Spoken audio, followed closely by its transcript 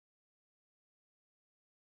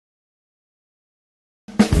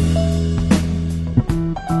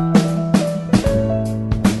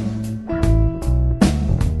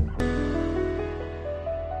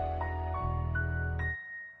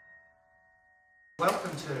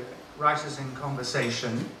Welcome to Writers in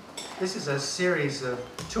Conversation. This is a series of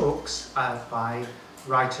talks by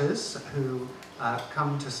writers who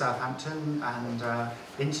come to Southampton and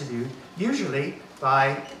interviewed, usually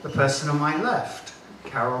by the person on my left,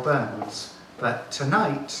 Carole Burns. But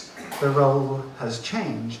tonight, the role has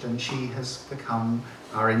changed and she has become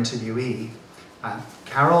our interviewee.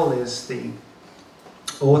 Carole is the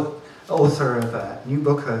author of a new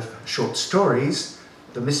book of short stories,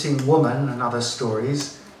 The Missing Woman and Other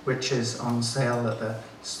Stories, which is on sale at the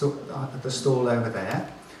stall over there.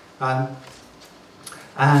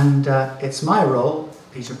 It's my role,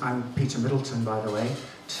 I'm Peter Middleton by the way,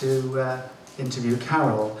 to interview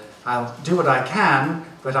Carole. I'll do what I can,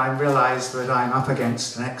 but I realise that I'm up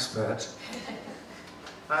against an expert.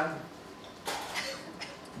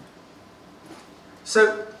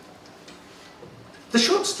 So, the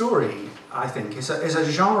short story, I think, is a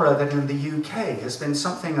genre that in the UK has been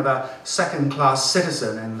something of a second-class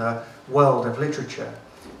citizen in the world of literature.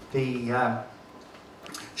 The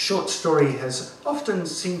short story has often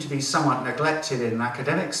seemed to be somewhat neglected in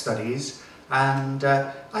academic studies, and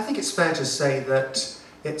I think it's fair to say that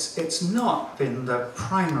it's not been the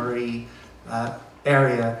primary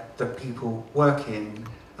area that people work in.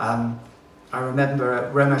 I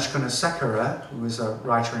remember Ramesh Gunasekara, who was a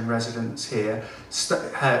writer in residence here,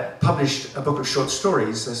 had published a book of short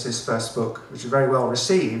stories as his first book, which was very well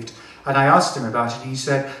received. And I asked him about it, and he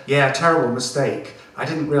said, "Yeah, terrible mistake. I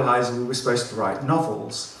didn't realise we were supposed to write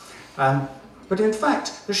novels." But in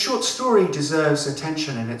fact, the short story deserves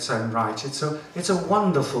attention in its own right. It's a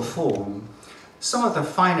wonderful form. Some of the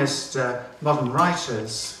finest modern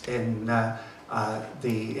writers in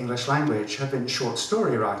the English language have been short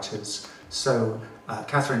story writers. So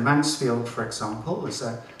Catherine Mansfield, for example, is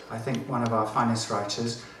I think one of our finest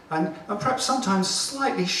writers, and perhaps sometimes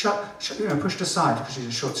slightly pushed aside because she's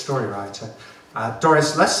a short story writer.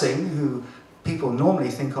 Doris Lessing, who people normally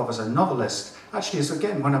think of as a novelist, actually is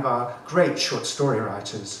again one of our great short story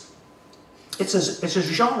writers. It's a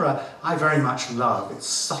genre I very much love. It's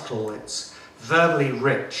subtle, it's verbally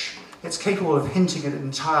rich, it's capable of hinting at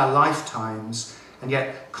entire lifetimes, and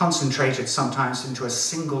yet concentrated sometimes into a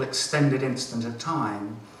single extended instant of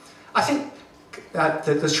time. I think that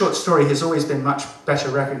the short story has always been much better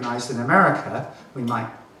recognised in America. We might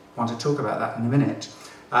want to talk about that in a minute.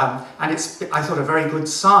 And it's, I thought, a very good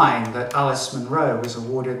sign that Alice Munro was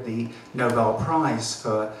awarded the Nobel Prize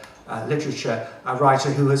for literature, a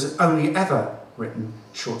writer who has only ever written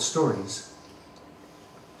short stories.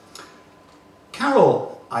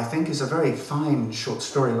 Carole, I think, is a very fine short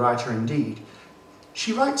story writer indeed.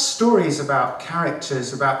 She writes stories about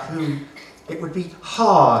characters about whom it would be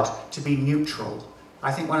hard to be neutral.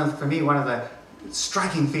 I think for me, one of the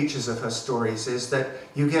striking features of her stories is that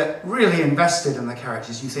you get really invested in the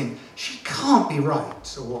characters. You think, she can't be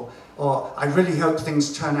right, or I really hope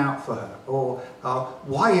things turn out for her, or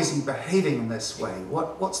why is he behaving in this way?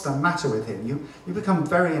 What's the matter with him? You become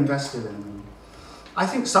very invested in them. I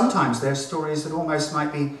think sometimes they're stories that almost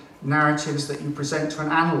might be narratives that you present to an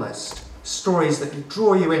analyst, stories that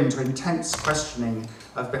draw you into intense questioning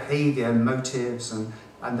of behaviour, motives, and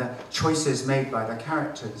the choices made by the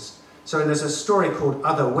characters. So there's a story called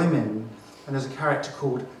Other Women, and there's a character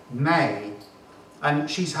called May, and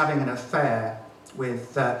she's having an affair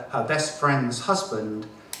with her best friend's husband,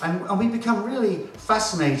 and we become really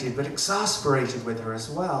fascinated but exasperated with her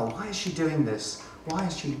as well. Why is she doing this? Why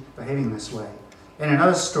is she behaving this way? In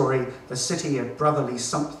another story, The City of Brotherly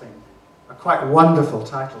Something, a quite wonderful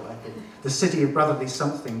title, I think. The City of Brotherly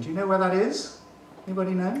Something. Do you know where that is?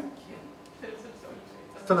 Anybody know?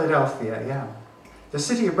 Philadelphia, yeah. The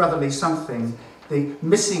City of Brotherly Something, the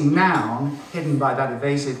missing noun, hidden by that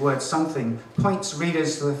evasive word something, points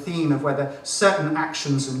readers to the theme of whether certain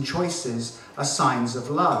actions and choices are signs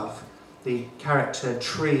of love. The character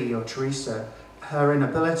Tree, or Teresa, her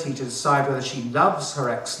inability to decide whether she loves her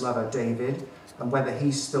ex-lover David and whether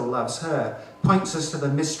he still loves her, points us to the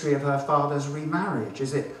mystery of her father's remarriage.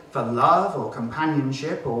 Is it for love or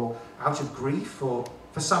companionship or out of grief or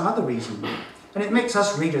for some other reason? And it makes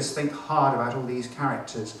us readers think hard about all these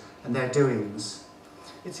characters and their doings.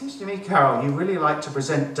 It seems to me, Carole, you really like to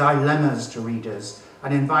present dilemmas to readers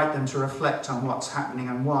and invite them to reflect on what's happening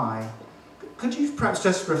and why. Could you perhaps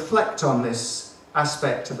just reflect on this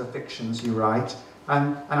aspect of the fictions you write?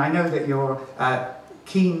 And I know that you're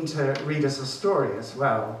keen to read us a story as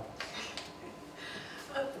well.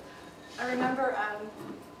 I remember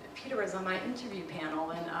Peter was on my interview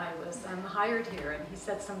panel and I was hired here, and he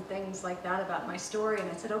said some things like that about my story, and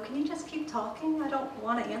I said, "Oh, can you just keep talking? I don't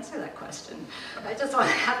want to answer that question. I just want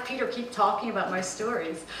to have Peter keep talking about my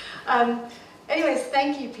stories." Anyways,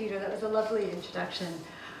 thank you, Peter. That was a lovely introduction.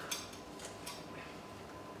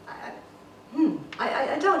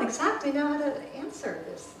 I don't exactly know how to answer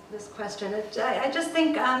this question. I just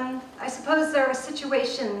think, I suppose there are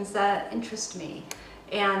situations that interest me,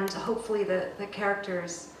 and hopefully the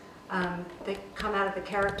characters, they come out of the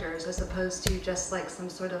characters as opposed to just like some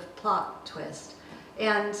sort of plot twist.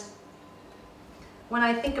 And when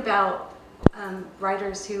I think about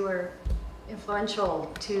writers who are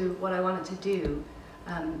influential to what I wanted to do,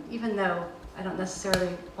 even though I don't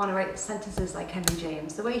necessarily want to write sentences like Henry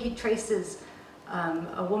James, the way he traces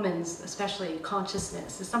a woman's, especially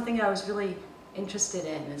consciousness, is something I was really interested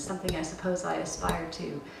in. It's something I suppose I aspire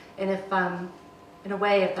to. And if, in a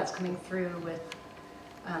way, if that's coming through with,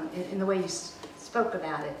 in the way you spoke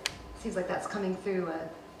about it, it seems like that's coming through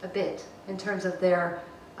a bit in terms of their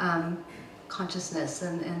consciousness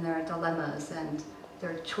and their dilemmas and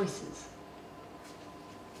their choices.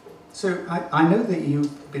 So I know that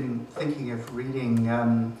you've been thinking of reading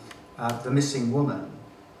The Missing Woman,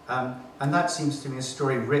 and that seems to me a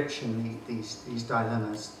story rich in these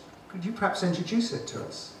dilemmas. Could you perhaps introduce it to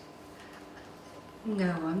us?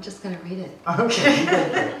 No, I'm just going to read it.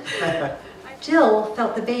 Okay. Jill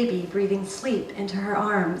felt the baby breathing sleep into her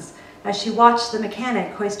arms as she watched the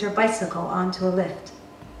mechanic hoist her bicycle onto a lift.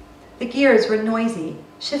 The gears were noisy,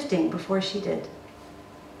 shifting before she did.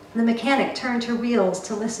 The mechanic turned her wheels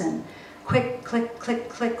to listen. Quick, click, click,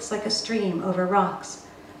 clicks like a stream over rocks.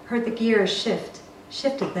 Heard the gears shift,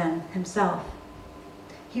 shifted them himself.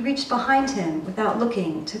 He reached behind him without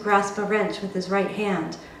looking to grasp a wrench with his right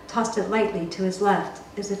hand, tossed it lightly to his left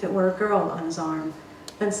as if it were a girl on his arm,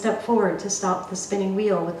 then stepped forward to stop the spinning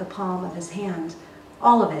wheel with the palm of his hand.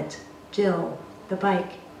 All of it, Jill, the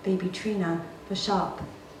bike, baby Trina, the shop,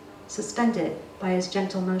 suspended by his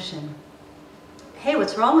gentle motion. Hey,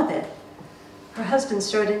 what's wrong with it? Her husband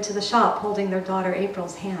strode into the shop holding their daughter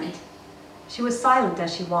April's hand. She was silent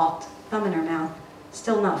as she walked, thumb in her mouth,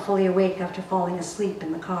 still not fully awake after falling asleep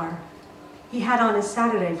in the car. He had on his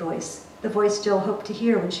Saturday voice, the voice Jill hoped to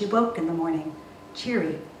hear when she woke in the morning,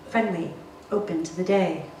 cheery, friendly, open to the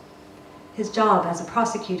day. His job as a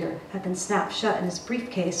prosecutor had been snapped shut in his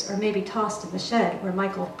briefcase or maybe tossed in the shed where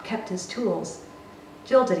Michael kept his tools.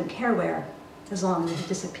 Jill didn't care where, as long as he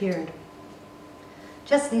disappeared.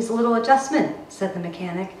 Just needs a little adjustment, said the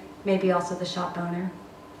mechanic, maybe also the shop owner.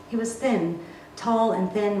 He was thin, tall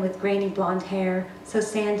and thin with grainy blonde hair, so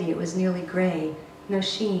sandy it was nearly gray, no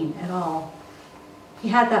sheen at all. He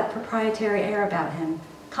had that proprietary air about him,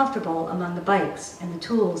 comfortable among the bikes and the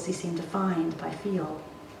tools he seemed to find by feel.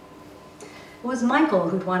 It was Michael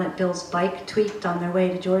who'd wanted Bill's bike tweaked on their way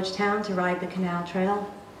to Georgetown to ride the canal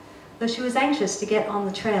trail. Though she was anxious to get on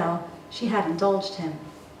the trail, she had indulged him.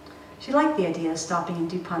 She liked the idea of stopping in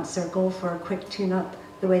DuPont Circle for a quick tune-up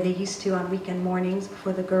the way they used to on weekend mornings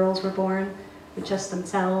before the girls were born, with just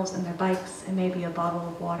themselves and their bikes and maybe a bottle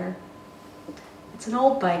of water. It's an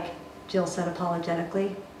old bike, Jill said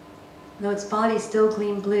apologetically. Though its body still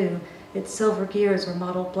gleamed blue, its silver gears were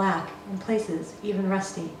mottled black, in places even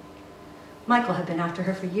rusty. Michael had been after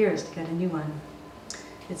her for years to get a new one.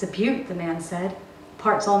 It's a beaut, the man said.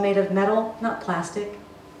 Parts all made of metal, not plastic.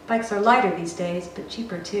 Bikes are lighter these days, but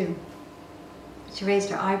cheaper too. She raised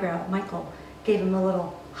her eyebrow at Michael, gave him a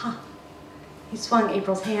little, ha. He swung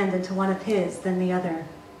April's hand into one of his, then the other.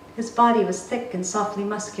 His body was thick and softly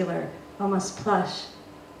muscular, almost plush.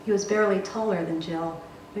 He was barely taller than Jill.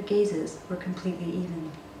 Their gazes were completely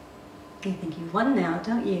even. You think you've won now,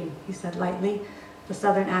 don't you? He said lightly, the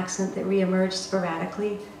southern accent that reemerged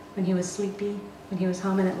sporadically when he was sleepy, when he was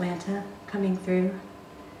home in Atlanta, coming through.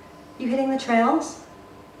 You hitting the trails?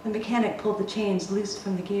 The mechanic pulled the chains loose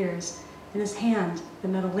from the gears. In his hand, the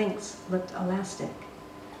metal links looked elastic.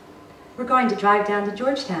 We're going to drive down to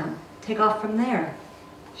Georgetown, take off from there.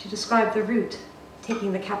 She described the route,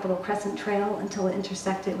 taking the Capitol Crescent Trail until it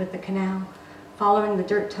intersected with the canal, following the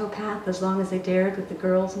dirt towpath as long as they dared with the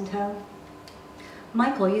girls in tow.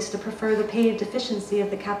 Michael used to prefer the paved efficiency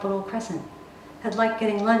of the Capitol Crescent, had liked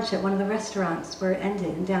getting lunch at one of the restaurants where it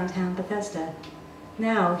ended in downtown Bethesda.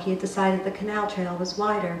 Now he had decided the canal trail was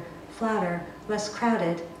wider, flatter, less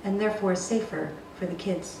crowded, and therefore safer for the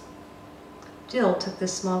kids. Jill took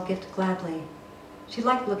this small gift gladly. She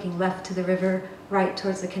liked looking left to the river, right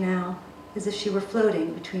towards the canal, as if she were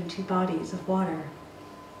floating between two bodies of water.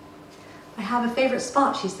 I have a favorite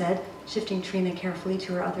spot, she said, shifting Trina carefully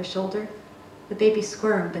to her other shoulder. The baby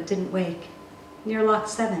squirmed but didn't wake. Near Lock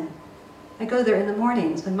 7. I go there in the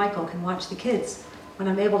mornings when Michael can watch the kids, when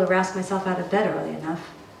I'm able to rouse myself out of bed early enough.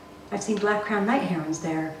 I've seen black-crowned night herons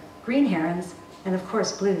there, green herons, and of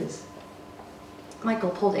course blues.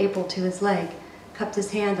 Michael pulled April to his leg, cupped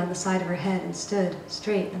his hand on the side of her head and stood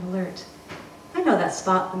straight and alert. "I know that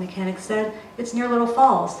spot," the mechanic said. "It's near Little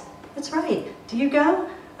Falls." "That's right. Do you go?"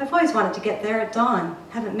 "I've always wanted to get there at dawn.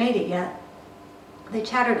 Haven't made it yet." They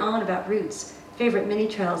chattered on about routes, favorite mini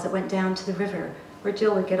trails that went down to the river, where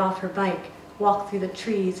Jill would get off her bike, walk through the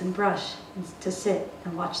trees and brush, and to sit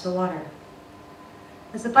and watch the water.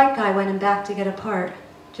 As the bike guy went in back to get a part,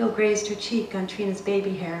 Jill grazed her cheek on Trina's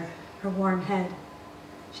baby hair, her warm head.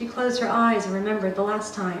 She closed her eyes and remembered the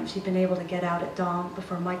last time she'd been able to get out at dawn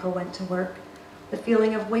before Michael went to work, the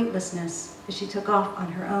feeling of weightlessness as she took off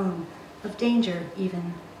on her own, of danger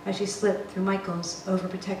even, as she slipped through Michael's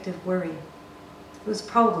overprotective worry. It was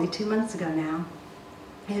probably 2 months ago now.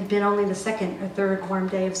 It had been only the second or third warm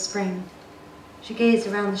day of spring. She gazed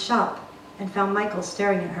around the shop and found Michael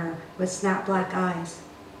staring at her with snap black eyes.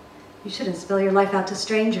 "You shouldn't spill your life out to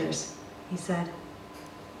strangers," he said.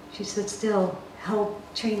 She stood still, held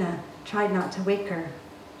Trina, tried not to wake her.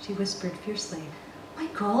 She whispered fiercely,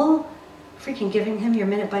 "Michael!" Freaking giving him your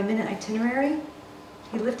minute-by-minute itinerary?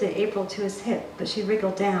 He lifted April to his hip, but she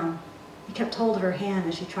wriggled down. He kept hold of her hand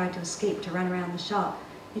as she tried to escape to run around the shop.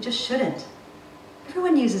 "You just shouldn't.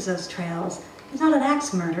 Everyone uses those trails. He's not an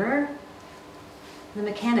axe murderer." The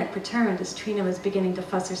mechanic returned as Trina was beginning to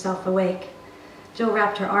fuss herself awake. Jill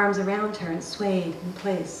wrapped her arms around her and swayed in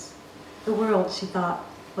place. The world, she thought,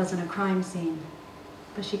 wasn't a crime scene.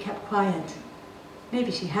 But she kept quiet.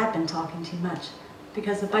 Maybe she had been talking too much,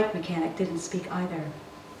 because the bike mechanic didn't speak either.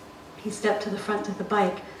 He stepped to the front of the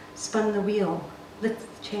bike, spun the wheel, lifted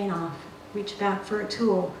the chain off, reached back for a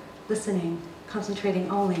tool, listening, concentrating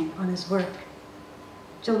only on his work.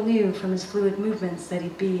 Jill knew from his fluid movements that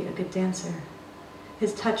he'd be a good dancer.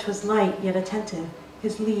 His touch was light yet attentive,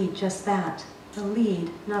 his lead just that, a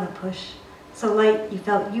lead, not a push. So light you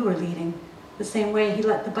felt you were leading, the same way he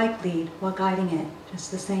let the bike lead while guiding it,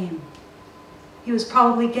 just the same. He was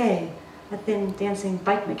probably gay, a thin dancing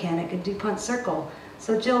bike mechanic in DuPont Circle,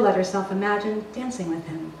 so Jill let herself imagine dancing with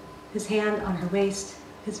him, his hand on her waist,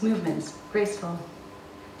 his movements graceful.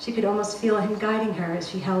 She could almost feel him guiding her as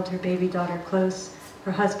she held her baby daughter close,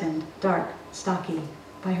 her husband, dark, stocky,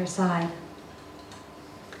 by her side.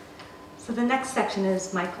 So the next section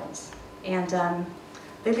is Michael's, and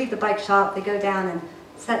they leave the bike shop, they go down and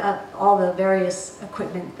set up all the various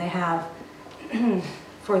equipment they have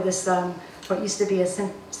for this, what used to be a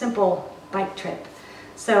simple bike trip.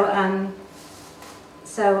 So,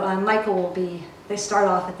 Michael will be, they start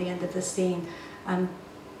off at the end of this scene.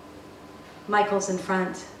 Michael's in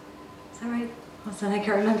front. Is that right? I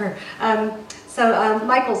can't remember.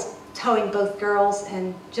 Michael's towing both girls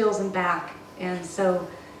and Jill's in back, and so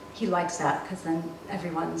he likes that because then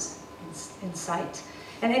everyone's in sight.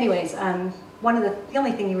 And anyways, the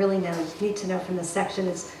only thing you really need to know from this section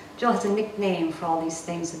is Jill has a nickname for all these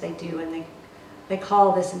things that they do, and they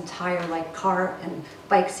call this entire like car and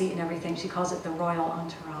bike seat and everything, she calls it the Royal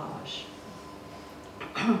Entourage.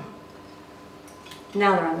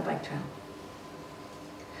 Now they're on the bike trail.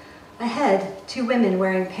 Ahead, 2 women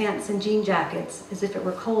wearing pants and jean jackets, as if it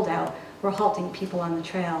were cold out, were halting people on the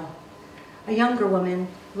trail. A younger woman,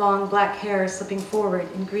 long black hair slipping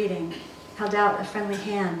forward in greeting, held out a friendly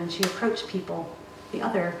hand when she approached people. The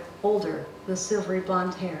other, older, with silvery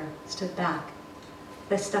blonde hair, stood back.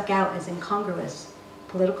 They stuck out as incongruous.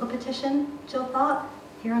 Political petition, Jill thought,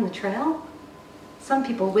 here on the trail? Some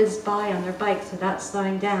people whizzed by on their bikes without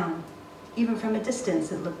slowing down. Even from a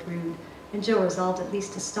distance it looked rude, and Jill resolved at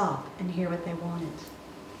least to stop and hear what they wanted.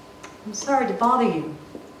 "I'm sorry to bother you."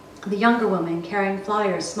 The younger woman, carrying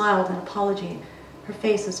flyers, smiled in apology. Her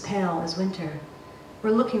face was pale as winter.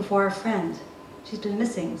 "We're looking for a friend. She's been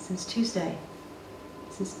missing since Tuesday."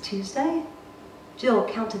 "Since Tuesday?" Jill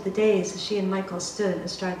counted the days as she and Michael stood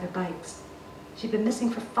astride their bikes. She'd been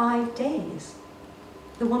missing for 5 days.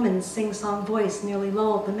 The woman's sing-song voice nearly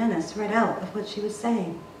lulled the menace right out of what she was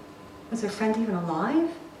saying. Was her friend even alive?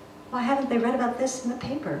 Why hadn't they read about this in the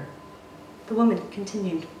paper? The woman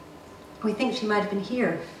continued. "We think she might have been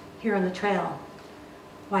here on the trail."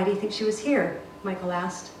 "Why do you think she was here?" Michael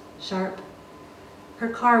asked, sharp. "Her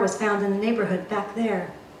car was found in the neighborhood back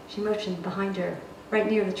there." She motioned behind her, right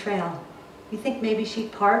near the trail. "We think maybe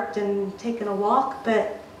she'd parked and taken a walk,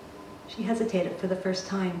 but..." She hesitated for the first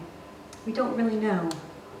time. "We don't really know."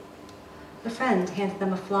 The friend handed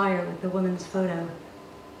them a flyer with the woman's photo.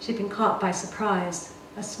 She'd been caught by surprise,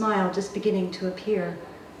 a smile just beginning to appear,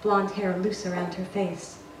 blonde hair loose around her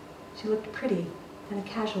face. She looked pretty in a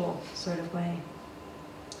casual sort of way.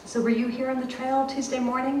 "So were you here on the trail Tuesday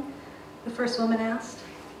morning?" the first woman asked.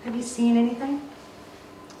 "Have you seen anything?"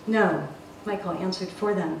 "No," Michael answered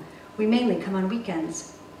for them. "We mainly come on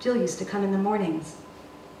weekends. Jill used to come in the mornings."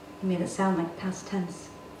 He made it sound like past tense.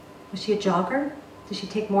 Was she a jogger? Did she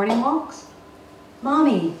take morning walks?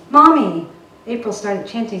 Mommy! Mommy! April started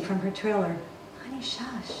chanting from her trailer. Honey,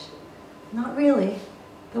 shush. Not really.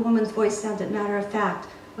 The woman's voice sounded matter of fact,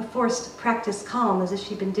 a forced, practiced calm as if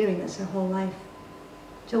she'd been doing this her whole life.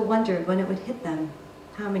 Jill wondered when it would hit them,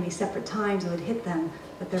 how many separate times it would hit them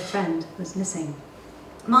that their friend was missing.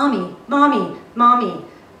 Mommy! Mommy! Mommy!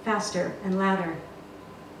 Faster and louder.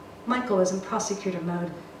 Michael was in prosecutor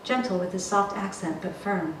mode, gentle with his soft accent but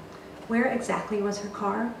firm. Where exactly was her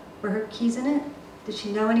car? Were her keys in it? Did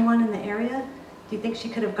she know anyone in the area? Do you think she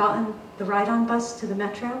could have gotten the ride-on bus to the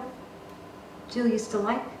metro? Jill used to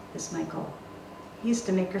like this Michael. He used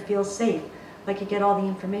to make her feel safe, like he'd get all the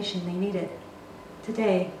information they needed.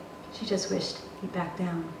 Today, she just wished he'd back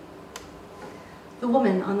down. The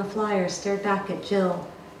woman on the flyer stared back at Jill,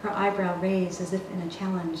 her eyebrow raised as if in a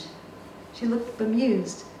challenge. She looked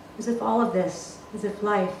bemused, as if all of this, as if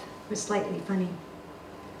life, was slightly funny.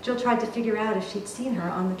 Jill tried to figure out if she'd seen her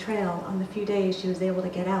on the trail on the few days she was able to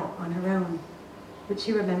get out on her own. Would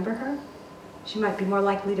she remember her? She might be more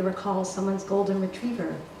likely to recall someone's golden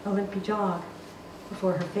retriever, a limpy jog,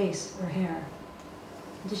 before her face or hair.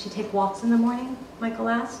 Did she take walks in the morning? Michael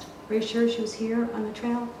asked. Were you sure she was here on the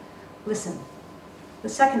trail? Listen. The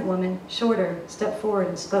second woman, shorter, stepped forward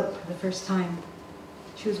and spoke for the first time.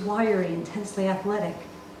 She was wiry, intensely athletic,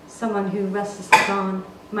 someone who, restless as dawn,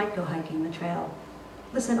 might go hiking the trail.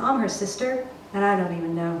 Listen, I'm her sister, and I don't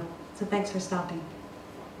even know, so thanks for stopping.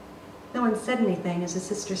 No one said anything as the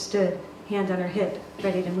sister stood, hand on her hip,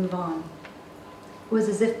 ready to move on. It was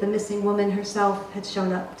as if the missing woman herself had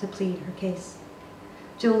shown up to plead her case.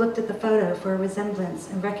 Jill looked at the photo for a resemblance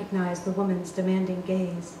and recognized the woman's demanding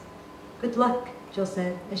gaze. Good luck, Jill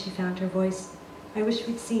said as she found her voice. I wish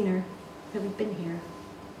we'd seen her, that we'd been here.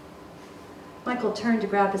 Michael turned to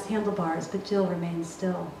grab his handlebars, but Jill remained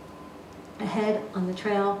still. Ahead, on the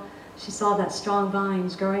trail, she saw that strong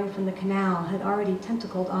vines growing from the canal had already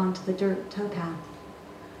tentacled onto the dirt towpath.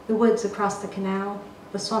 The woods across the canal,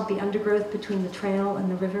 the swampy undergrowth between the trail and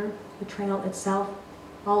the river, the trail itself,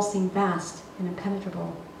 all seemed vast and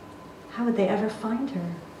impenetrable. How would they ever find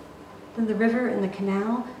her? Then the river and the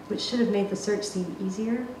canal, which should have made the search seem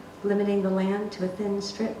easier, limiting the land to a thin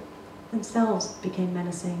strip, themselves became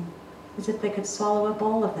menacing, as if they could swallow up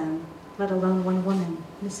all of them, let alone one woman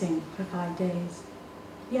missing for 5 days.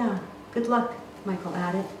 Yeah, good luck, Michael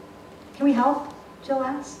added. Can we help? Jill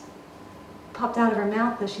asked. Popped out of her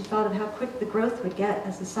mouth as she thought of how quick the growth would get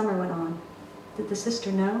as the summer went on. Did the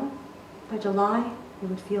sister know? By July, it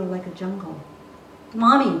would feel like a jungle.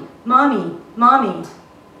 Mommy! Mommy! Mommy!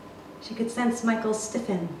 She could sense Michael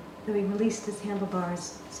stiffen, though he released his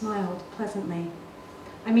handlebars, smiled pleasantly.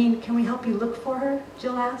 I mean, can we help you look for her?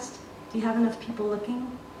 Jill asked. Do you have enough people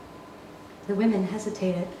looking? The women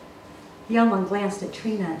hesitated. The young one glanced at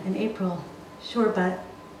Trina and April. Sure, but...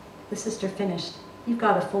 The sister finished. You've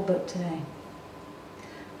got a full boat today.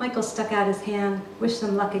 Michael stuck out his hand, wished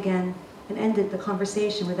them luck again, and ended the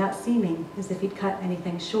conversation without seeming as if he'd cut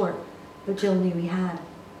anything short, though Jill knew he had.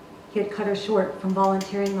 He had cut her short from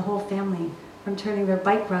volunteering the whole family, from turning their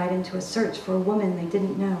bike ride into a search for a woman they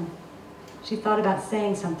didn't know. She thought about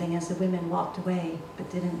saying something as the women walked away, but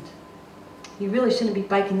didn't. You really shouldn't be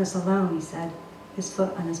biking this alone, he said, his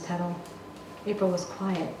foot on his pedal. April was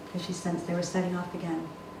quiet as she sensed they were setting off again.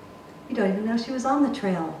 You don't even know she was on the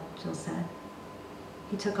trail, Jill said.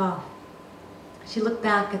 He took off. She looked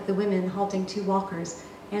back at the women halting 2 walkers,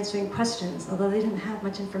 answering questions, although they didn't have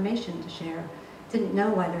much information to share, didn't know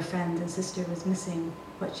why their friend and sister was missing,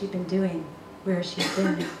 what she'd been doing, where she'd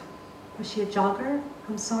been. Was she a jogger?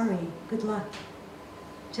 I'm sorry. Good luck.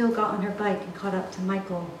 Jill got on her bike and caught up to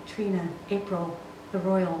Michael, Trina, April, the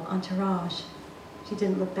royal entourage. She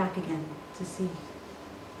didn't look back again to see.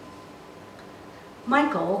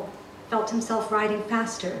 Michael felt himself riding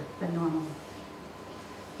faster than normal.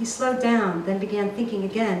 He slowed down, then began thinking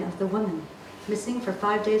again of the woman. Missing for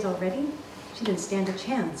 5 days already? She didn't stand a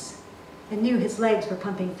chance, and knew his legs were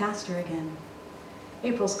pumping faster again.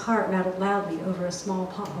 April's cart rattled loudly over a small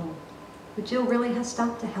pothole. Would Jill really have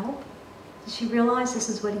stopped to help? Did she realize this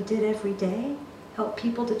is what he did every day? Help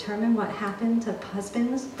people determine what happened to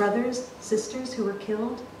husbands, brothers, sisters who were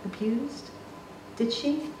killed, abused? Did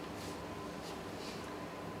she?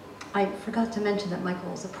 I forgot to mention that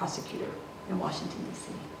Michael is a prosecutor in Washington,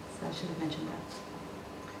 D.C., so I should have mentioned that.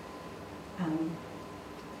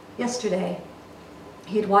 Yesterday,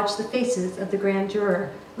 he had watched the faces of the grand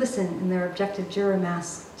juror listen in their objective juror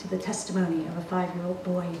masks to the testimony of a 5-year-old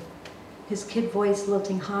boy, his kid voice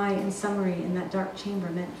lilting high and summary in that dark chamber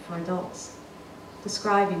meant for adults,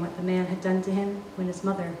 describing what the man had done to him when his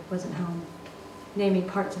mother wasn't home. naming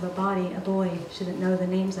parts of a body a boy shouldn't know the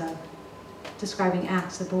names of, describing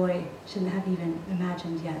acts a boy shouldn't have even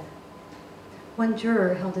imagined yet. One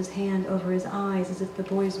juror held his hand over his eyes as if the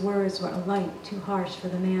boy's words were a light too harsh for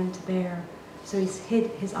the man to bear, so he hid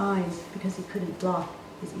his eyes because he couldn't block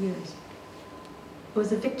his ears. It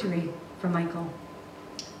was a victory for Michael.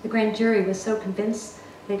 The grand jury was so convinced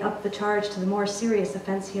they'd upped the charge to the more serious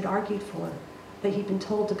offense he had argued for, that he'd been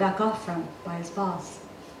told to back off from by his boss.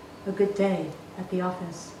 A good day at the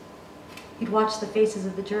office. He'd watched the faces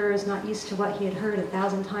of the jurors, not used to what he had heard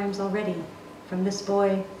 1,000 times already, from this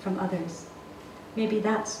boy, from others. Maybe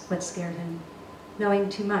that's what scared him, knowing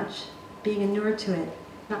too much, being inured to it,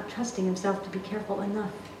 not trusting himself to be careful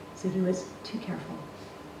enough, so he was too careful.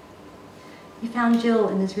 He found Jill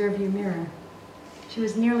in his rearview mirror. She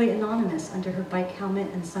was nearly anonymous under her bike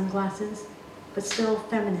helmet and sunglasses, but still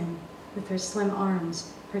feminine, with her slim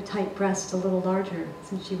arms, her tight breasts a little larger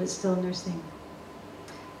since she was still nursing.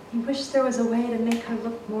 He wished there was a way to make her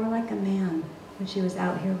look more like a man when she was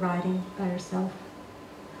out here riding by herself.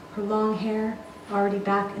 Her long hair, already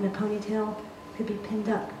back in a ponytail, could be pinned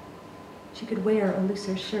up. She could wear a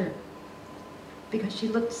looser shirt. Because she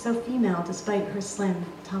looked so female despite her slim,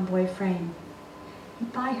 tomboy frame.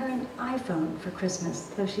 He'd buy her an iPhone for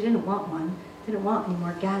Christmas, though she didn't want one, didn't want any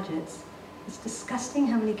more gadgets. It's disgusting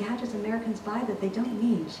how many gadgets Americans buy that they don't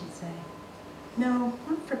need, she'd say. No,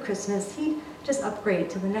 not for Christmas. He'd just upgrade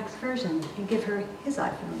to the next version and give her his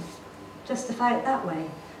iPhone. Justify it that way.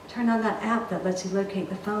 Turn on that app that lets you locate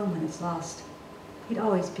the phone when it's lost. He'd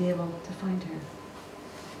always be able to find her.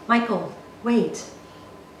 Michael, wait.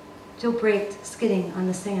 Jill braked, skidding on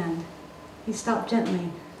the sand. He stopped gently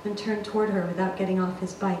and turned toward her without getting off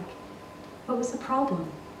his bike. What was the problem?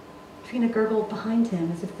 Trina gurgled behind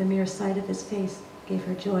him as if the mere sight of his face gave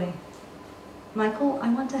her joy. Michael,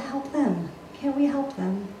 I want to help them. Can't we help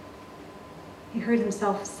them? He heard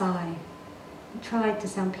himself sigh. He tried to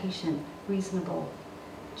sound patient, reasonable.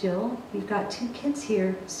 Jill, we've got 2 kids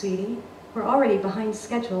here, sweetie. We're already behind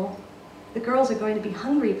schedule. The girls are going to be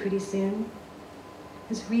hungry pretty soon.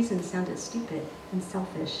 His reason sounded stupid and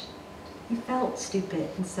selfish. He felt stupid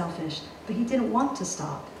and selfish, but he didn't want to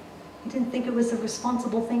stop. He didn't think it was a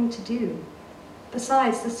responsible thing to do.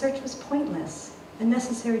 Besides, the search was pointless, a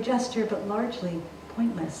necessary gesture, but largely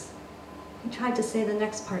pointless. He tried to say the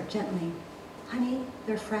next part gently. Honey,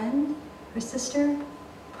 their friend, her sister,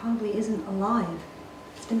 probably isn't alive.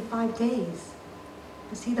 It's been 5 days.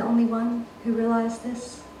 Was he the only one who realized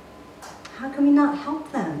this? How can we not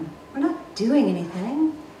help them? We're not doing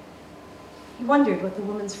anything. He wondered what the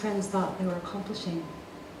woman's friends thought they were accomplishing.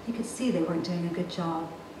 He could see they weren't doing a good job.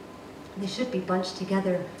 They should be bunched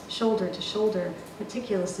together, shoulder to shoulder,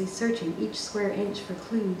 meticulously searching each square inch for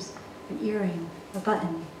clues, an earring, a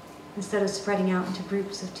button, instead of spreading out into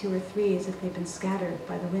groups of 2 or 3 as if they'd been scattered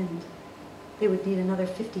by the wind. They would need another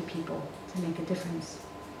 50 people to make a difference.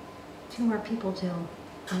 2 more people, Jill,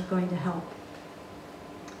 aren't going to help.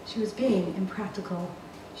 She was being impractical.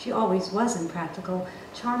 She always was impractical,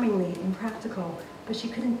 charmingly impractical, but she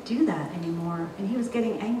couldn't do that anymore, and he was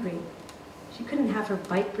getting angry. She couldn't have her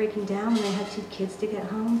bike breaking down when they had 2 kids to get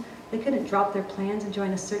home. They couldn't drop their plans and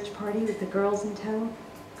join a search party with the girls in tow,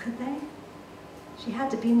 could they? She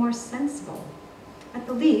had to be more sensible. At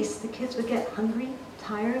the least, the kids would get hungry,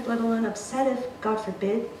 tired, let alone upset if, God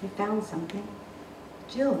forbid, they found something.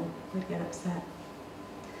 Jill would get upset.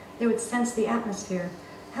 They would sense the atmosphere.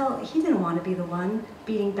 Hell, he didn't want to be the one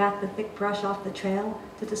beating back the thick brush off the trail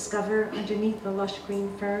to discover underneath the lush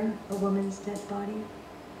green fern a woman's dead body.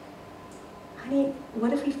 Honey,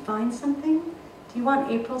 what if we find something? Do you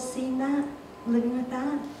want April seeing that? Living with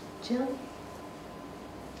that? Jill?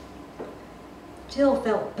 Jill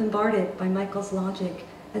felt bombarded by Michael's logic,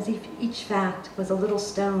 as if each fact was a little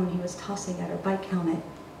stone he was tossing at her bike helmet.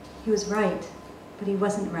 He was right, but he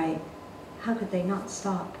wasn't right. How could they not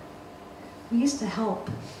stop? We used to help,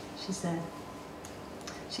 she said.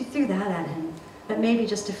 She threw that at him, that maybe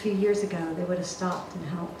just a few years ago they would have stopped and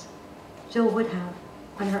helped. Jill would have.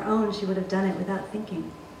 On her own, she would have done it without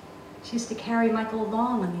thinking. She used to carry Michael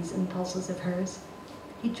along on these impulses of hers.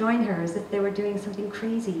 He'd join her as if they were doing something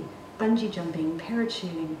crazy, bungee jumping,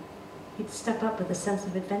 parachuting. He'd step up with a sense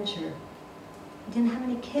of adventure. We didn't have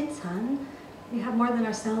any kids, hon. We have more than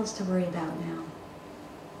ourselves to worry about now.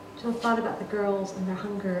 Jill thought about the girls and their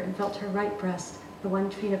hunger and felt her right breast, the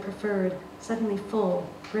one Trina preferred, suddenly full,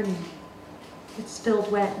 brimming. It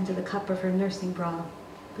spilled wet into the cup of her nursing bra,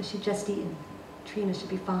 but she'd just eaten. Trina should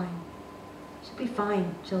be fine. She'll be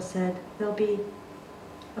fine, Jill said. They'll be...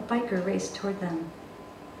 A biker raced toward them.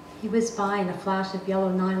 He whizzed by in a flash of yellow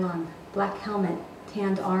nylon, black helmet,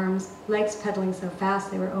 tanned arms, legs pedaling so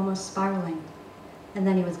fast they were almost spiraling. and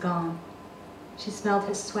then he was gone. She smelled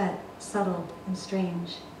his sweat, subtle and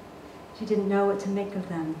strange. She didn't know what to make of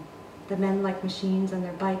them. The men like machines on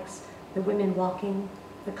their bikes, the women walking,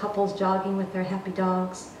 the couples jogging with their happy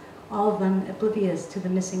dogs, all of them oblivious to the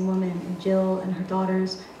missing woman and Jill and her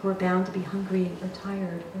daughters who were bound to be hungry or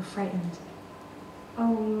tired or frightened.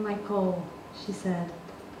 "Oh, Michael," she said.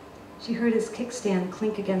 She heard his kickstand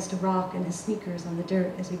clink against a rock and his sneakers on the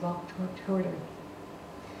dirt as he walked toward her.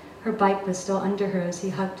 Her bike was still under her as he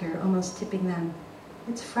hugged her, almost tipping them.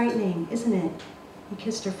 "It's frightening, isn't it?" He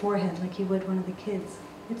kissed her forehead like he would one of the kids.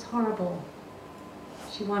 "It's horrible."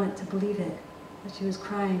 She wanted to believe it, that she was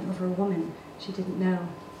crying over a woman she didn't know.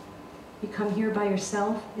 "You come here by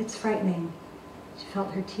yourself? It's frightening." She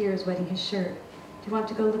felt her tears wetting his shirt. "Do you want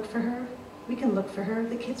to go look for her?" "We can look for her.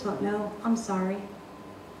 The kids won't know. I'm sorry."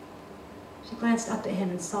 She glanced up at him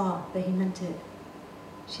and saw that he meant it.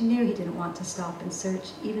 She knew he didn't want to stop and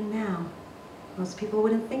search, even now. Most people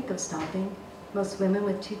wouldn't think of stopping. Most women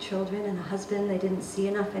with 2 children and a husband they didn't see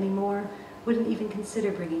enough anymore wouldn't even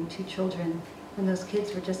consider bringing 2 children when those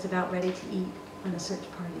kids were just about ready to eat on a search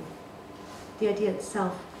party. The idea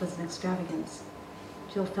itself was an extravagance.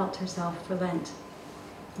 Jill felt herself relent.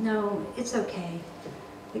 "No, it's okay.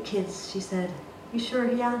 The kids," she said. "You sure?"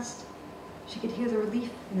 he asked. She could hear the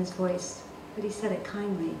relief in his voice, but he said it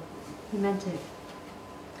kindly. He meant it.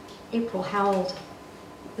 April howled.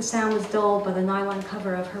 The sound was dulled by the nylon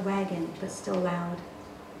cover of her wagon, but still loud.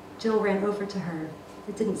 Jill ran over to her.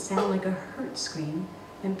 It didn't sound like a hurt scream,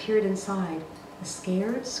 and peered inside. A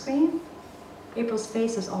scared scream? April's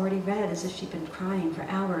face was already red, as if she'd been crying for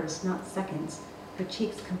hours, not seconds, her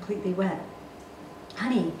cheeks completely wet.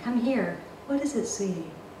 "Honey, come here. What is it,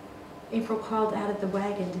 sweetie?" April crawled out of the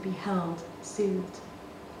wagon to be held, soothed.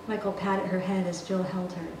 Michael patted her head as Jill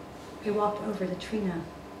held her. They walked over to Trina,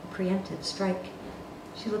 a preemptive strike.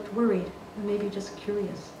 She looked worried, or maybe just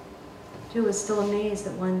curious. Jill was still amazed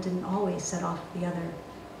that one didn't always set off the other.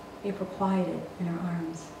 April quieted in her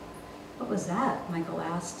arms. "What was that?" Michael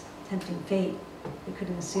asked, tempting fate. He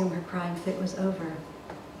couldn't assume her crying fit was over.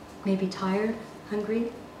 "Maybe tired?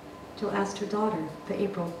 Hungry?" Jill asked her daughter, but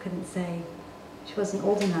April couldn't say. She wasn't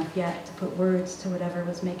old enough yet to put words to whatever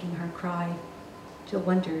was making her cry. Jill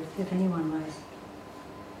wondered if anyone was.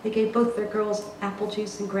 They gave both their girls apple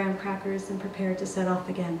juice and graham crackers and prepared to set off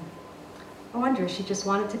again. "I wonder if she just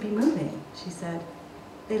wanted to be moving," she said.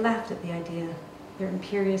 They laughed at the idea, their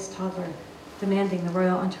imperious toddler demanding the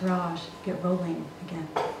royal entourage get rolling again.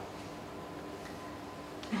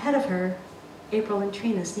 Ahead of her, April and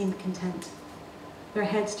Trina seemed content. Their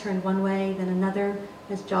heads turned one way, then another,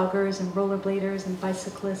 as joggers and rollerbladers and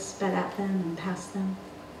bicyclists sped at them and past them.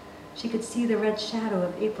 She could see the red shadow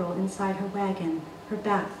of April inside her wagon, her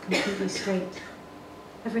back completely straight.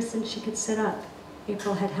 Ever since she could sit up,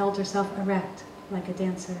 April had held herself erect, like a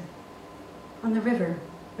dancer. On the river,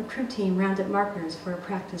 a crew team rounded markers for a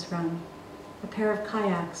practice run. A pair of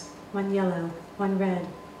kayaks, one yellow, one red,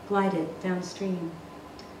 glided downstream.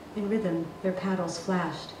 In rhythm, their paddles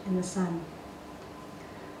flashed in the sun.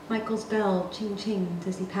 Michael's bell ching-chinged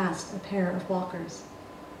as he passed a pair of walkers.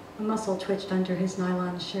 A muscle twitched under his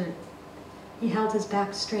nylon shirt. He held his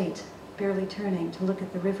back straight, barely turning to look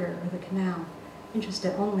at the river or the canal,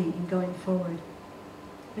 interested only in going forward.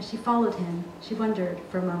 As she followed him, she wondered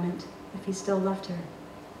for a moment if he still loved her.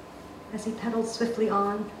 As he pedaled swiftly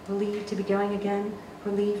on, relieved to be going again,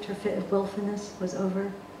 relieved her fit of willfulness was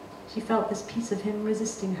over, she felt this piece of him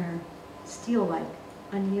resisting her, steel-like,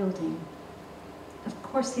 unyielding. Of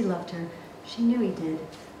course he loved her. She knew he did,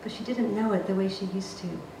 but she didn't know it the way she used to,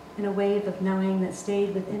 in a wave of knowing that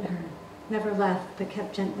stayed within her, never left but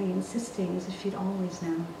kept gently insisting as if she'd always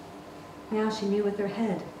known. Now she knew with her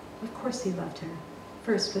head. Of course he loved her,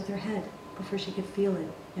 first with her head, before she could feel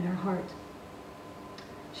it in her heart.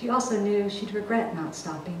 She also knew she'd regret not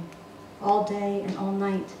stopping, all day and all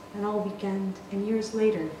night and all weekend, and years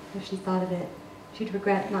later, if she thought of it, she'd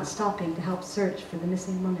regret not stopping to help search for the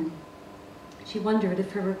missing woman. She wondered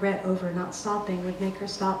if her regret over not stopping would make her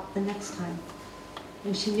stop the next time.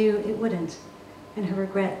 And she knew it wouldn't, and her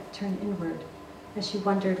regret turned inward as she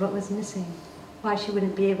wondered what was missing, why she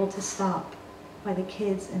wouldn't be able to stop, why the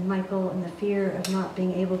kids and Michael and the fear of not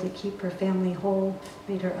being able to keep her family whole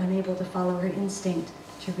made her unable to follow her instinct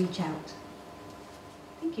to reach out.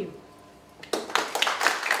 Thank you.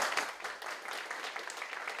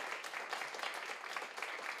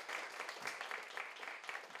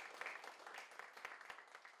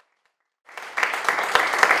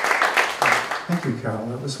 Thank you, Carole.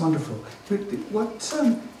 That was wonderful. What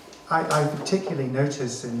I particularly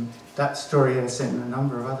noticed in that story, as in a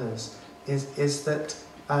number of others, is that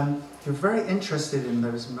you're very interested in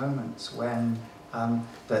those moments when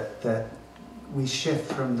that we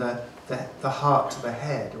shift from the heart to the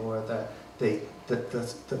head, or the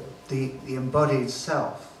embodied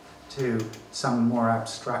self to some more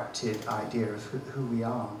abstracted idea of who we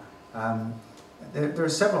are. There are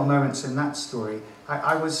several moments in that story.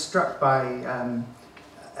 I was struck by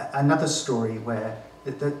another story where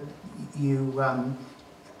you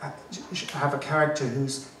have a character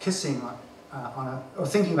who's kissing or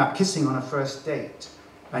thinking about kissing on a first date,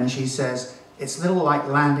 and she says, "It's a little like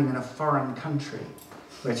landing in a foreign country,"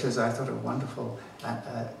 which was, I thought, a wonderful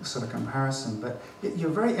sort of comparison. But you're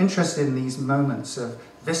very interested in these moments of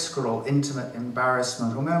visceral, intimate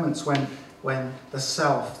embarrassment, or moments when the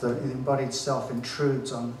self, the embodied self,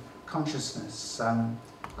 intrudes on consciousness. I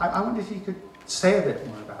wonder if you could say a bit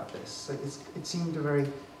more about this. It seemed a very,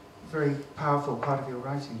 very powerful part of your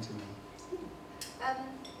writing to me.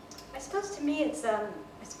 I suppose to me it's a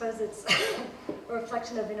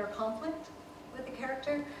reflection of inner conflict with the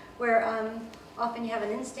character, where often you have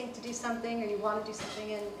an instinct to do something, or you want to do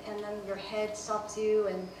something, and then your head stops you.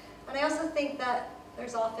 And I also think that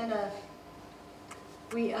there's often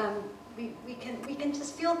we can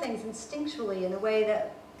just feel things instinctually in a way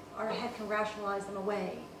that our head can rationalize them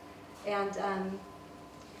away. And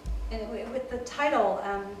with the title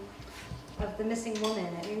of The Missing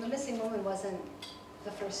Woman, I mean, The Missing Woman wasn't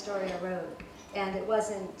the first story I wrote, and it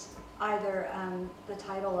wasn't either the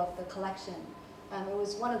title of the collection. It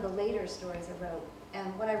was one of the later stories I wrote.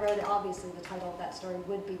 And when I wrote it, obviously the title of that story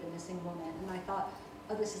would be The Missing Woman. And I thought,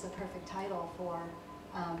 oh, this is a perfect title for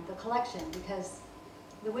the collection, because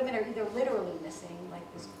the women are either literally missing, like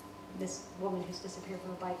this woman who's disappeared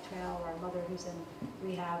from a bike trail, or a mother who's in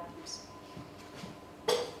rehab,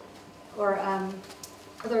 or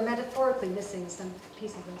they're metaphorically missing some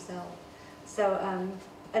piece of themselves. So,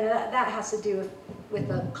 and that has to do with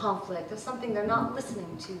the conflict of something they're not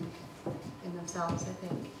listening to in themselves, I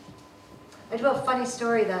think. I do have a funny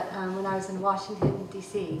story that when I was in Washington,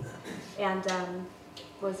 D.C., and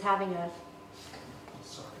was having a...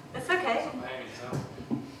 Sorry. It's okay.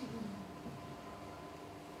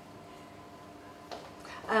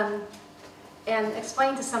 And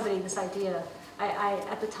explained to somebody this idea. I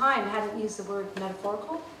at the time hadn't used the word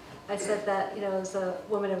metaphorical. I said that, you know, as a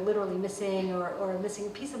woman are literally missing or missing a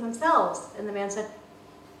piece of themselves. And the man said,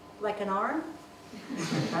 like an arm?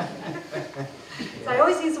 So I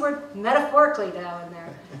always use the word metaphorically now and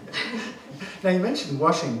there. Now, you mentioned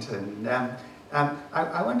Washington.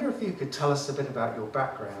 I wonder if you could tell us a bit about your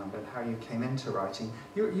background and how you came into writing.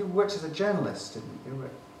 You worked as a journalist, didn't you,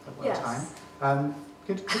 at one time?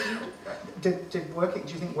 Do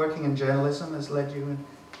you think working in journalism has led you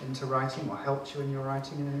into writing, or helped you in your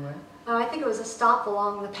writing in any way? Oh, I think it was a stop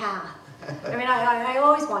along the path. I mean, I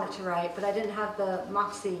always wanted to write, but I didn't have the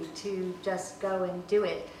moxie to just go and do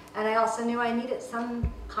it. And I also knew I needed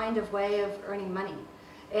some kind of way of earning money.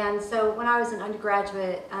 And so when I was an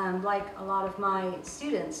undergraduate, like a lot of my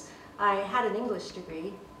students, I had an English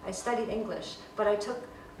degree. I studied English, but I took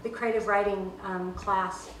the creative writing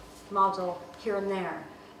class module here and there.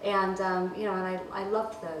 And, you know, and I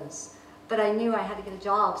loved those. But I knew I had to get a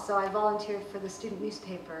job, so I volunteered for the student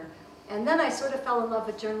newspaper. And then I sort of fell in love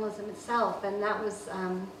with journalism itself, and that was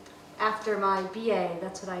after my BA.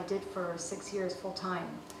 That's what I did for 6 years full-time.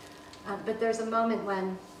 But there's a moment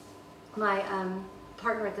when my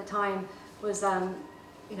partner at the time was,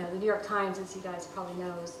 you know, the New York Times, as you guys probably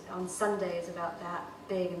know, on Sunday is about that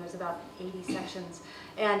big, and there's about 80 sections.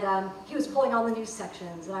 And he was pulling all the news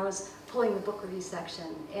sections, and I was pulling the book review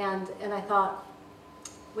section. And I thought,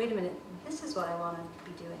 wait a minute, this is what I want to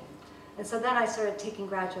be doing. And so then I started taking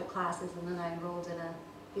graduate classes, and then I enrolled in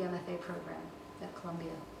the MFA program at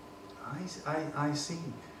Columbia. I see.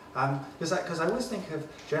 Because I always think of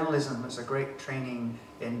journalism as a great training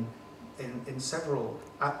in several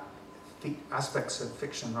aspects of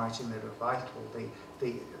fiction writing that are vital.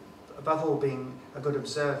 Above all, being a good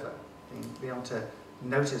observer, being able to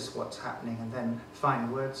notice what's happening and then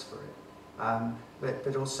find words for it.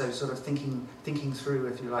 But also sort of thinking through,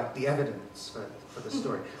 if you like, the evidence for the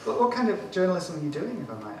story. What kind of journalism are you doing,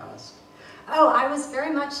 if I might ask? Oh, I was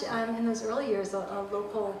very much, in those early years, a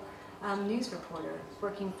local news reporter,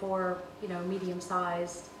 working for, you know,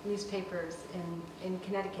 medium-sized newspapers in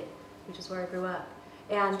Connecticut, which is where I grew up.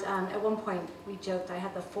 And at one point, we joked I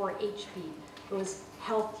had the 4-H beat. It was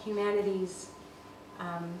health, humanities,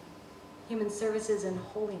 human services, and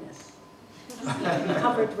holiness. We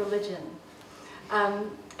covered religion.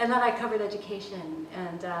 And then I covered education.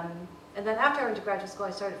 And then after I went to graduate school,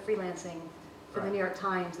 I started freelancing for the New York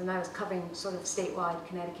Times, and I was covering sort of statewide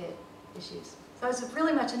Connecticut issues. So I was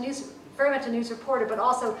really much very much a news reporter, but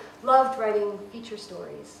also loved writing feature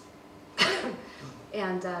stories.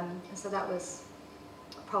 And so that was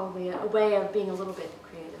probably a way of being a little bit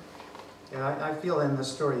creative. Yeah, I feel in the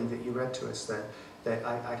story that you read to us that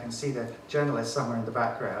I can see the journalist somewhere in the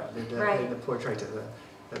background in the portrait of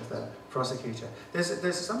the prosecutor.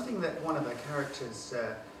 There's something that one of the characters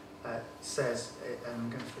says, and I'm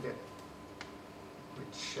going to forget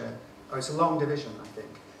which. It's a long division, I think.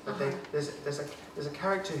 But there's a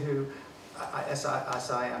character who, as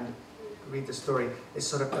I read the story, is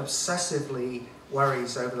sort of obsessively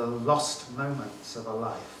worries over the lost moments of a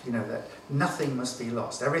life. You know, that nothing must be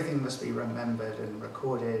lost, everything must be remembered and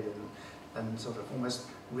recorded and sort of almost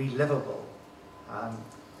relivable. And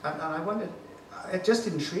I wondered, it just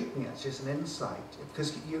intrigued me as just an insight,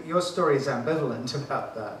 because your story is ambivalent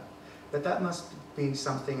about that, but that must be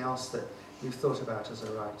something else that you've thought about as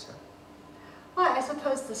a writer. Well, I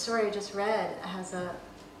suppose the story I just read has a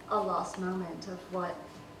lost moment of what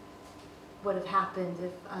would have happened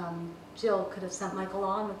if Jill could have sent Michael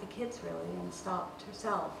on with the kids, really, and stopped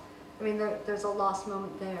herself. I mean, there's a lost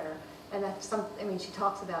moment there, and that's I mean, she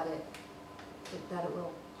talks about it, that it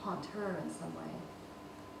will haunt her in some way.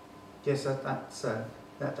 Yes, that's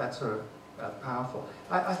sort of powerful.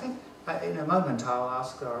 I think in a moment I'll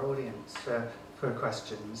ask our audience for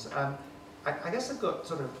questions. I guess I've got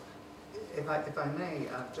sort of, if I may,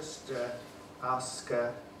 just ask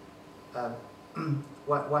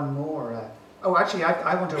one more. Actually,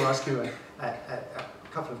 I want to ask you a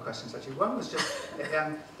couple of questions. Actually, one was just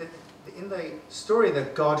in the story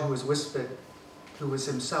that God who was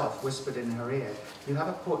himself whispered in her ear. You have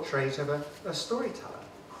a portrait of a storyteller,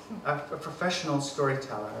 a professional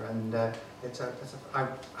storyteller, and I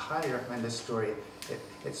highly recommend this story.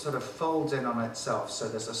 It sort of folds in on itself, so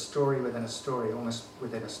there's a story within a story, almost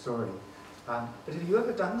within a story. But have you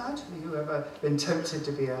ever done that? Have you ever been tempted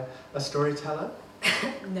to be a storyteller?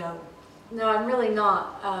 No, I'm really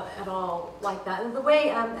not at all like that. The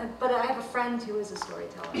way, but I have a friend who is a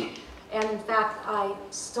storyteller, and in fact, I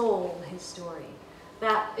stole his story.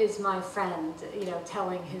 That is my friend, you know,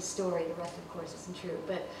 telling his story. The rest, of course, isn't true.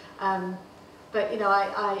 But you know,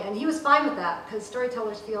 and he was fine with that, because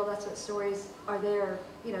storytellers feel that's what stories are there.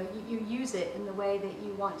 You know, you use it in the way that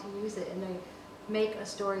you want to use it, and they make a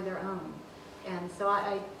story their own. And so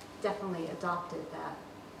I definitely adopted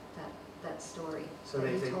that story that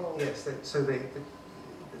he told. Yes, so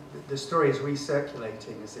the story is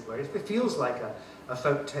recirculating, as it were. It feels like a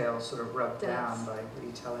folk tale sort of rubbed down by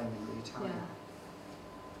retelling and retelling.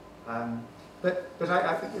 Yeah. But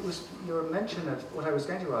I think it was your mention of what I was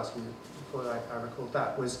going to ask you before I recalled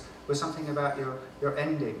that was something about your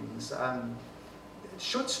endings.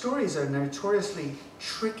 Short stories are notoriously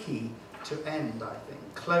tricky to end, I think.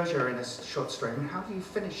 Closure in a short story. I mean, how do you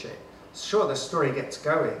finish it? Sure, the story gets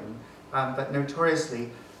going, but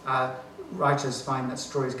notoriously writers find that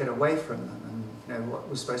stories get away from them, and you know what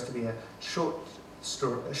was supposed to be a short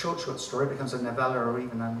story becomes a novella or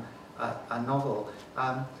even a novel.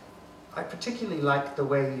 I particularly like the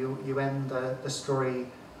way you end the story,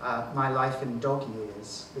 My Life in Dog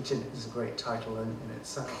Years, which is a great title in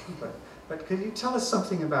itself. But could you tell us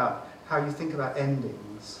something about how you think about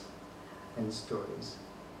endings in stories?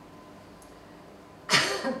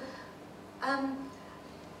 I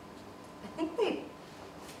think they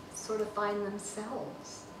sort of find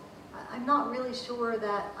themselves. I'm not really sure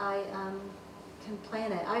that I can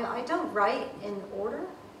plan it. I don't write in order.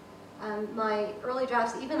 My early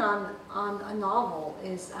drafts, even on a novel,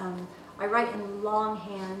 is I write in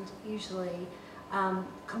longhand, usually,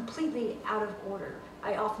 completely out of order.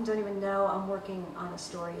 I often don't even know I'm working on a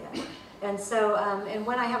story yet. And so, and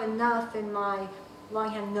when I have enough in my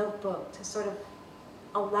longhand notebook to sort of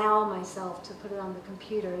allow myself to put it on the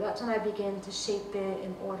computer, that's when I begin to shape it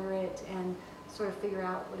and order it and sort of figure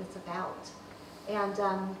out what it's about. And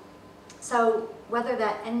so whether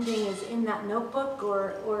that ending is in that notebook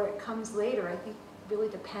or it comes later, I think really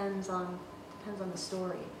depends on the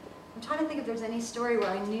story. I'm trying to think if there's any story where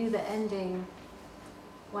I knew the ending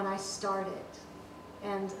when I started,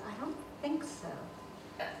 and I don't think so.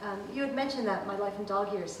 You had mentioned that My Life in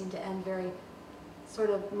Dog Years seemed to end very sort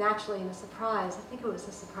of naturally in a surprise. I think it was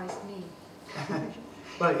a surprise to me.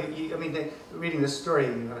 Well, I mean, reading the story,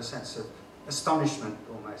 you have a sense of astonishment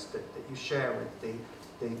almost that you share with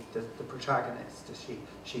the protagonist.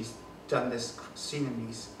 She's done this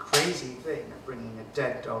seemingly crazy thing of bringing a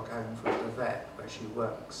dead dog home from the vet where she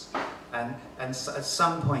works, and at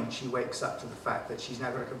some point she wakes up to the fact that she's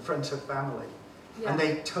now going to confront her family, and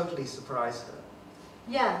they totally surprise her.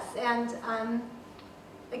 Yes, and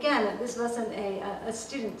again, this wasn't a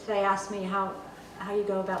student today asked me how you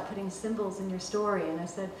go about putting symbols in your story, and I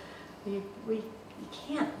said, you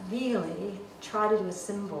can't really try to do a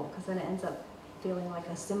symbol because then it ends up feeling like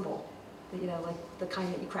a cymbal, you know, like the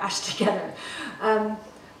kind that you crash together.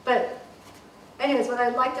 But anyways, what I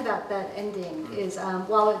liked about that ending is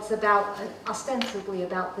while it's about, ostensibly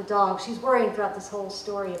about the dog, she's worrying throughout this whole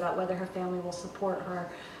story about whether her family will support her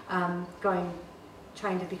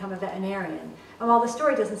trying to become a veterinarian. And while the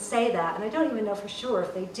story doesn't say that, and I don't even know for sure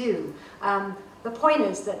if they do, the point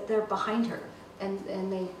is that they're behind her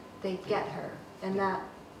and they get her, and that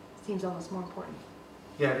seems almost more important.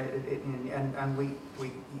 Yeah, and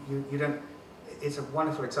you don't. It's a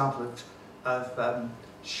wonderful example of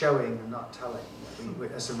showing and not telling.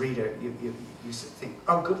 As a reader, you think,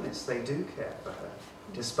 oh goodness, they do care for her,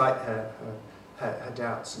 despite her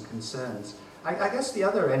doubts and concerns. I guess the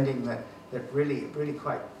other ending that really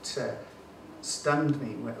quite stunned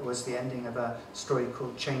me was the ending of a story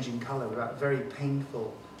called Changing Colour, about a very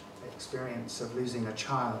painful experience of losing a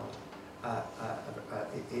child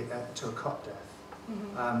to a cot death.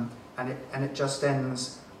 And it just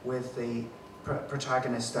ends with the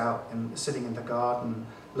protagonist out and sitting in the garden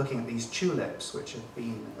looking at these tulips, which have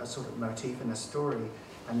been a sort of motif in the story,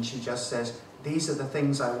 and she just says, "These are the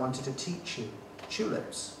things I wanted to teach you.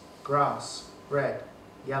 Tulips, grass, red,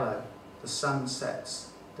 yellow, the sun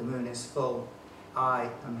sets, the moon is full, I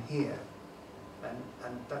am here."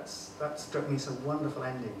 And that struck me as a wonderful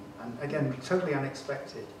ending, and again, totally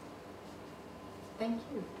unexpected. Thank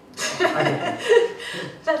you.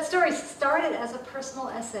 That story started as a personal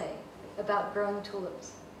essay about growing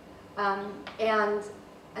tulips. And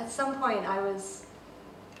at some point I was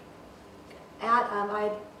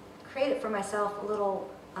I'd created for myself a little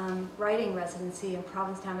writing residency in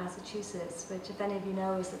Provincetown, Massachusetts, which, if any of you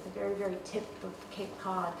know, is at the very, very tip of Cape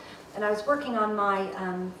Cod. And I was working on my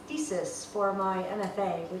thesis for my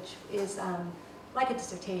MFA, which is like a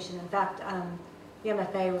dissertation. In fact, the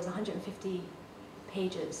MFA was 150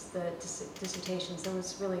 pages, the dissertation, so it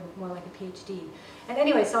was really more like a PhD. And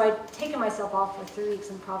anyway, so I'd taken myself off for 3 weeks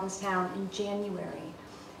in Provincetown in January,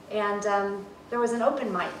 and there was an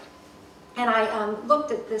open mic, and I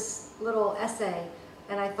looked at this little essay,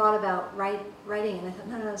 and I thought about writing, and I thought,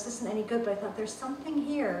 no, this isn't any good, but I thought there's something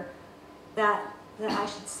here that I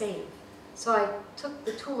should save. So I took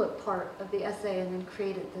the tulip part of the essay and then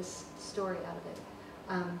created this story out of it.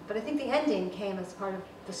 But I think the ending came as part of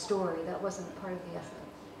the story. That wasn't part of the essay.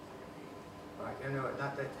 Right, you know,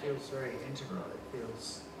 that feels very integral. It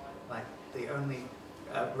feels like the only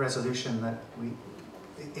resolution that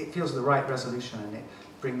it feels the right resolution, and it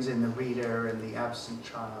brings in the reader and the absent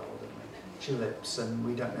child and the tulips, and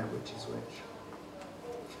we don't know which is which.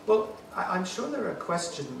 Well, I'm sure there are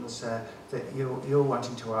questions that you're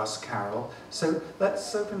wanting to ask Carole, so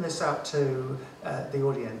let's open this out to the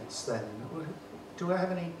audience then. Do I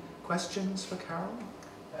have any questions for Carole?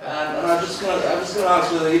 And I was just going to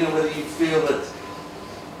ask whether you feel that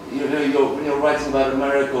when you're writing about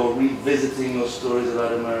America or revisiting your stories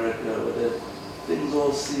about America, whether things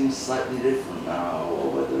all seem slightly different now,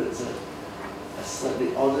 or whether it's a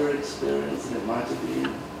slightly odder experience than it might have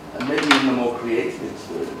been, and maybe even a more creative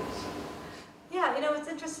experience. Yeah, it's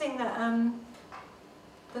interesting that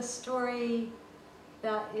the story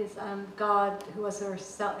that is God, who was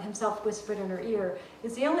himself whispered in her ear,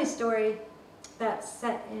 is the only story that's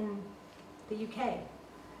set in the UK.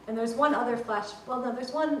 And there's one other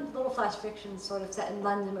there's one little flash fiction sort of set in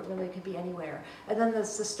London, but really it could be anywhere. And then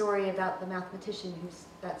there's the story about the mathematician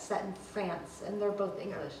that's set in France, and they're both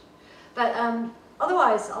English. But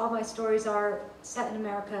otherwise, all my stories are set in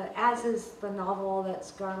America, as is the novel that's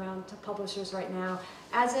gone around to publishers right now,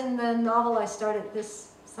 as in the novel I started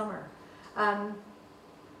this summer.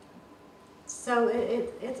 So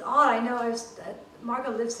it's odd. I know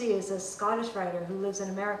Margot Livesey is a Scottish writer who lives in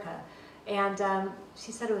America, and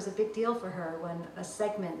she said it was a big deal for her when a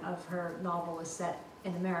segment of her novel was set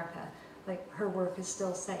in America. Like, her work is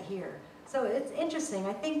still set here. So it's interesting.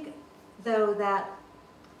 I think, though, that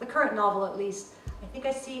the current novel, at least, I think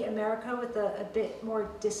I see America with a bit more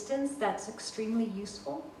distance. That's extremely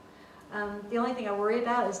useful. The only thing I worry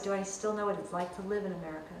about is, do I still know what it's like to live in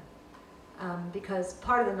America? Because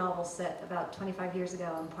part of the novel's set about 25 years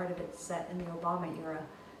ago, and part of it's set in the Obama era.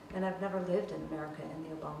 And I've never lived in America in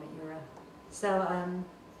the Obama era. So,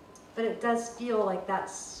 but it does feel like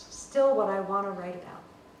that's still what I want to write about.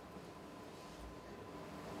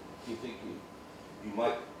 Do you think you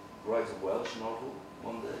might write a Welsh novel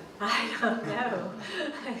one day? I don't know.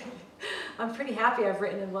 I'm pretty happy I've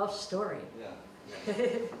written a Welsh story. Yeah.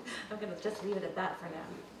 I'm going to just leave it at that for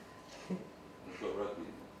now. It's got rugby.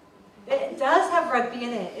 It does have rugby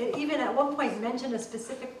in it. It even at one point mentioned a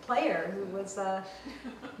specific player who was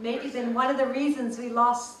maybe been one of the reasons we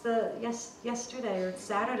lost yesterday or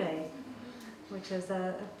Saturday. which is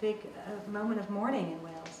a big moment of mourning in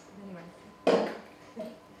Wales. Anyway.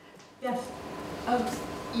 Yes?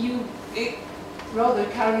 It rather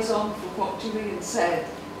carries on from what Julian said.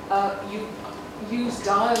 You use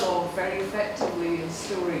dialogue very effectively in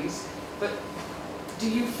stories, but do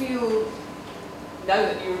you feel, now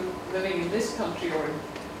that you're living in this country or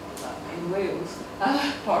in Wales,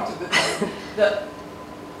 part of the time, that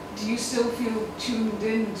do you still feel tuned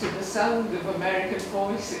in to the sound of American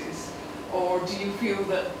voices, or do you feel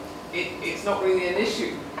that it's not really an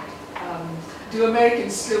issue? Do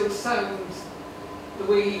Americans still sound the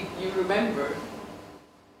way you remember?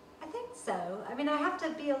 I think so. I mean, I have to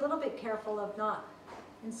be a little bit careful of not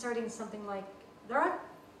inserting something like, there aren't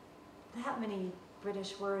that many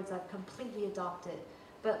British words I've completely adopted,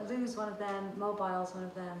 but lou's one of them, mobile's one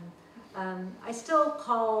of them. I still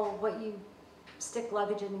call what you stick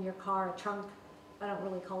luggage in your car a trunk. I don't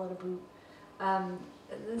really call it a boot.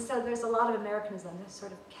 So there's a lot of Americanism that's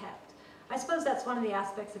sort of kept. I suppose that's one of the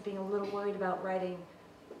aspects of being a little worried about writing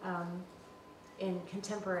in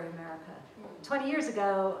contemporary America. 20 years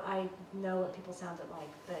ago, I know what people sounded like,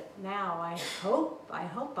 but now I hope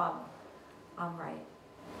I'm right.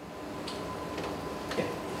 Yeah.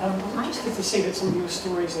 I'm interested to see that some of your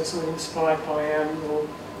stories are sort of inspired by your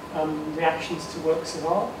reactions to works of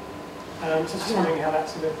art. So I was just wondering how that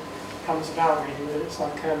sort of comes about, really, whether it's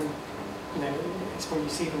like, it's when you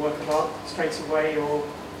see the work of art straight away, or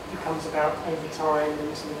it comes about over time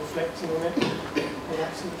and sort of reflecting on it, or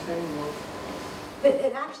that sort of thing. Or...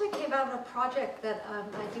 It actually came out of a project that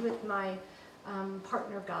I do with my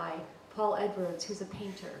partner guy, Paul Edwards, who's a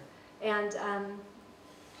painter. And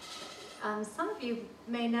some of you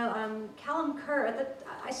may know Callum Kerr.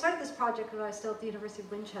 I started this project when I was still at the University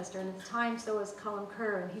of Winchester, and at the time so was Callum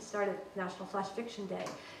Kerr, and he started National Flash Fiction Day.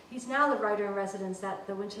 He's now the writer-in-residence at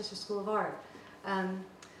the Winchester School of Art.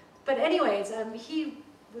 But anyways,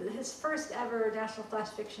 his first ever National Flash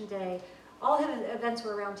Fiction Day, all his events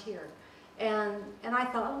were around here. And I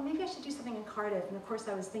thought, oh, maybe I should do something in Cardiff. And of course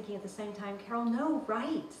I was thinking at the same time, Carole, no,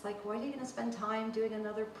 write. Like, why are you going to spend time doing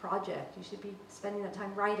another project? You should be spending that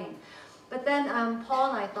time writing. But then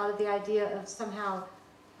Paul and I thought of the idea of somehow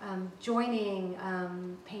joining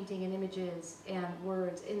painting and images and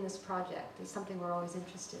words in this project. It's something we're always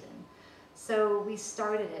interested in. So we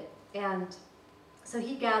started it. And so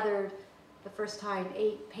he gathered, the first time,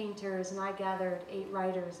 8 painters, and I gathered 8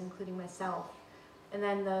 writers, including myself. And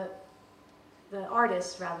then the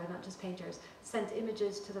artists, rather, not just painters, sent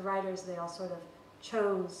images to the writers. They all sort of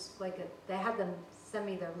chose, they had them send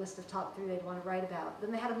me their list of top 3 they'd want to write about.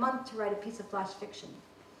 Then they had a month to write a piece of flash fiction.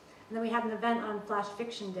 And then we had an event on Flash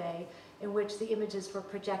Fiction Day in which the images were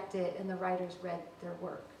projected and the writers read their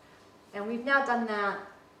work. And we've now done that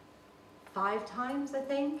 5 times, I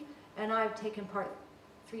think, and I've taken part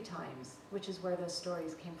 3 times, which is where those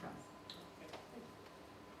stories came from.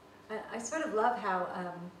 I sort of love how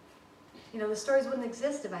the stories wouldn't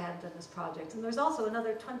exist if I hadn't done this project. And there's also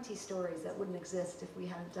another 20 stories that wouldn't exist if we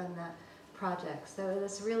hadn't done that project. So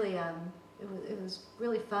it's really, it was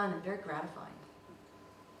really fun and very gratifying.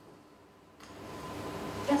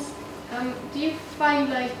 Yes? Do you find,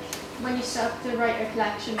 like, when you start to write a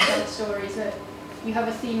collection of stories that you have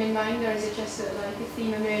a theme in mind, or is it just that, like, a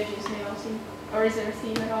theme emerges and all seem, or is there a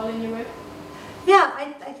theme at all in your work? Yeah,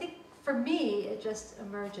 I think for me, it just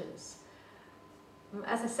emerges.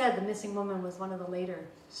 As I said, The Missing Woman was one of the later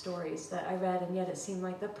stories that I read, and yet it seemed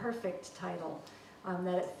like the perfect title,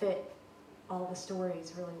 that it fit all the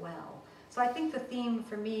stories really well. So I think the theme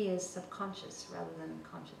for me is subconscious rather than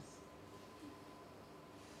conscious.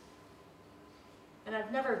 And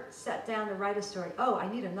I've never sat down to write a story, oh, I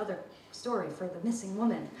need another story for The Missing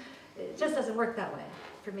Woman. It just doesn't work that way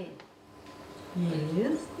for me.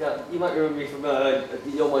 Yes? Yeah, you might remember me from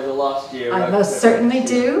your module last year. I most certainly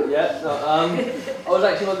do. Yeah, no, I was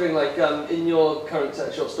actually wondering, like, in your current set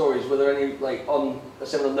of short stories, were there any, like, on a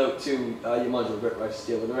similar note to your module, Great Writer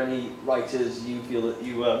Steele, were there any writers you feel that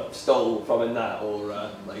you stole from in that, or,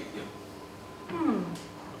 like,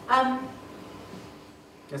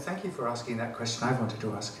 Yeah, thank you for asking that question. I wanted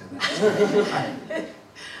to ask her that.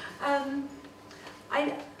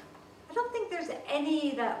 I don't think there's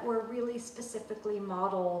any that were really specifically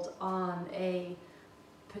modeled on a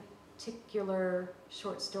particular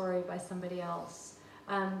short story by somebody else.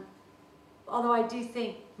 Although I do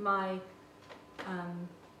think my,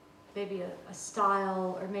 maybe a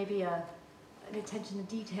style or maybe an attention to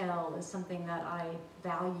detail is something that I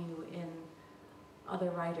value in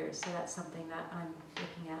other writers, so that's something that I'm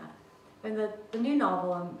looking at. And the new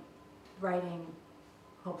novel I'm writing,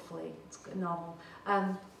 hopefully, it's a novel,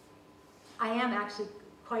 I am actually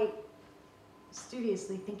quite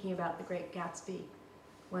studiously thinking about The Great Gatsby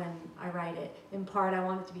when I write it. In part, I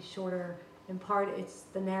want it to be shorter. In part, it's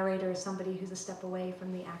the narrator, somebody who's a step away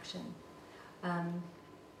from the action.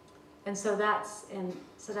 And so that's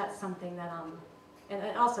something that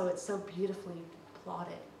and also it's so beautifully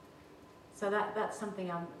plotted. So that's something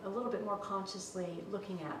I'm a little bit more consciously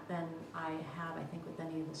looking at than I have, I think, with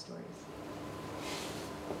any of the stories.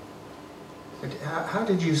 But how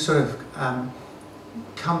did you sort of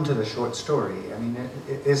come to the short story? I mean,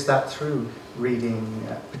 is that through reading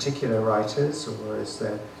particular writers, or is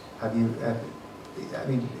there, have you, I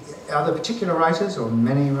mean, are there particular writers or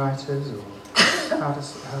many writers, or how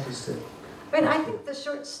does it? I mean, I think the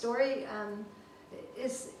short story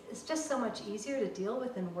is just so much easier to deal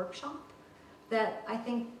with in workshop that I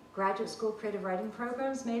think graduate school creative writing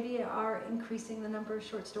programs maybe are increasing the number of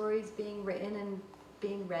short stories being written and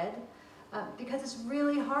being read, because it's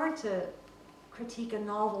really hard to critique a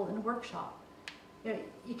novel in workshop. You know,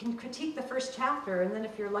 you can critique the first chapter, and then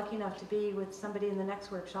if you're lucky enough to be with somebody in the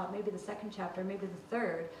next workshop, maybe the second chapter, maybe the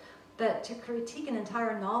third. But to critique an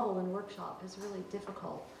entire novel in workshop is really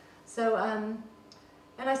difficult. So,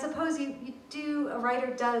 and I suppose a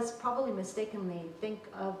writer does probably mistakenly think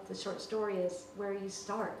of the short story as where you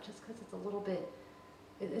start, just because it's a little bit,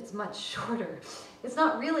 it's much shorter. It's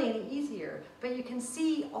not really any easier, but you can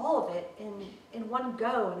see all of it in one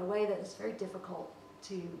go in a way that is very difficult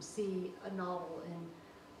to see a novel in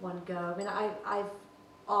one go. I mean, I've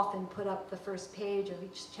often put up the first page of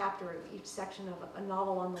each chapter, of each section of a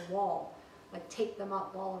novel on the wall, like tape them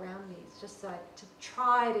up all around me. It's just to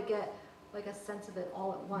try to get like a sense of it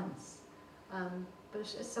all at once.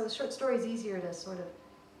 So a short story is easier to sort of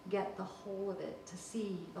get the whole of it, to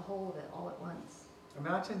see the whole of it all at once. I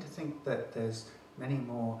mean, I tend to think that there's many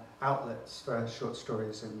more outlets for short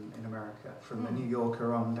stories in America, from the New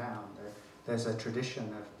Yorker on down. There's a tradition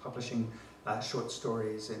of publishing short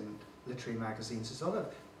stories in literary magazines. There's a lot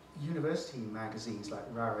of university magazines like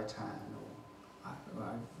Raritan, or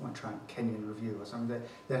I want to try Kenyon Review or something,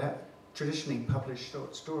 that have traditionally published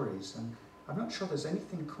short stories, and I'm not sure there's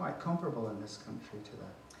anything quite comparable in this country to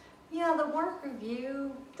that. Yeah, the Work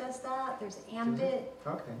Review does that. There's Ambit.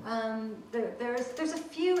 Okay. There's a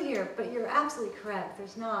few here, but you're absolutely correct.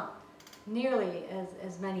 There's not nearly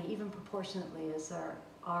as many, even proportionately, as there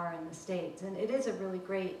are in the States. And it is a really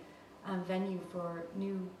great venue for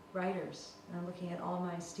new writers. And I'm looking at all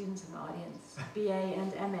my students in the audience, BA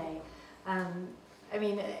and MA. I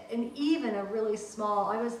mean, and even a really small,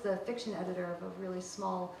 I was the fiction editor of a really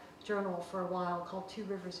small journal for a while called Two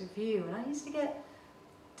Rivers Review, and I used to get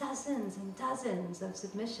dozens and dozens of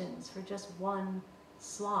submissions for just one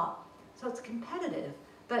slot. So it's competitive,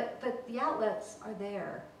 but the outlets are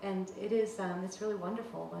there, and it is it's really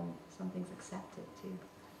wonderful when something's accepted too.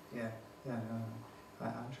 Yeah, no,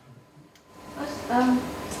 I'm sure.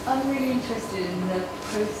 I'm really interested in the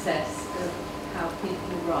process of how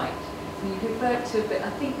people write. You referred to a bit,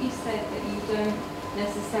 I think you said that you don't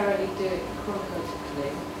necessarily do it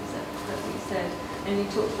chronologically, that's what you said, and you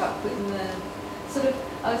talked about putting the sort of,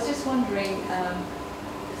 I was just wondering,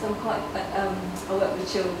 because I'm quite, I work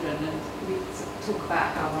with children, and we talk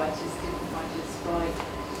about how different writers write,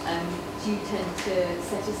 and do you tend to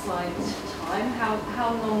set aside time?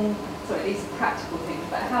 How long, sorry, these are practical things,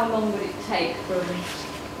 but how long would it take from,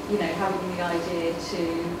 having the idea to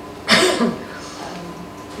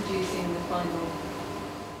producing the final?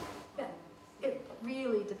 Yeah, it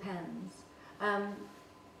really depends.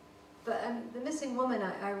 But The Missing Woman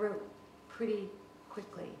I wrote pretty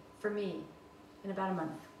quickly, for me, in about a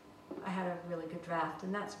month. I had a really good draft,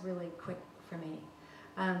 and that's really quick for me.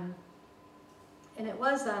 And it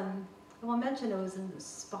was, well, I mentioned it was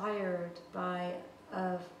inspired by,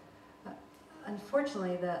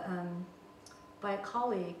 unfortunately, by a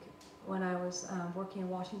colleague when I was working in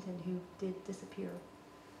Washington who did disappear.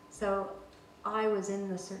 So I was in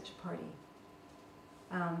the search party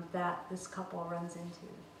that this couple runs into.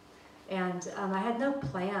 And I had no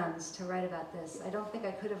plans to write about this. I don't think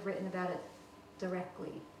I could have written about it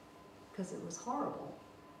directly because it was horrible.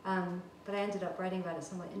 But I ended up writing about it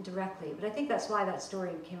somewhat indirectly. But I think that's why that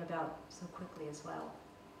story came about so quickly as well.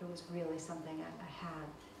 It was really something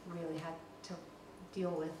I really had to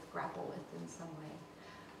deal with, grapple with in some way.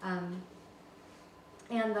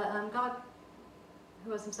 And the God who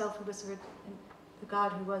was himself who whispered, the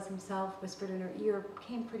God who was himself whispered in her ear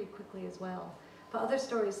came pretty quickly as well. But other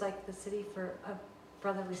stories like The City for a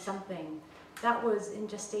Brotherly Something, that was in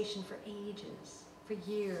gestation for ages, for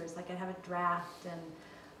years. Like I'd have a draft, and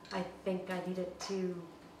I think I needed to,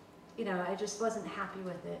 I just wasn't happy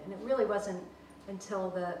with it. And it really wasn't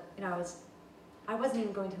until I wasn't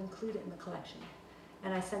even going to include it in the collection.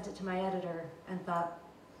 And I sent it to my editor and thought,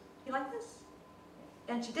 you like this?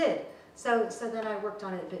 And she did. So then I worked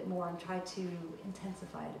on it a bit more and tried to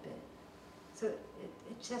intensify it a bit. So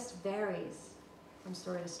it just varies from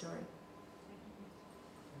story to story.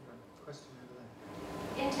 Question over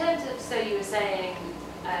there. In terms of, so you were saying,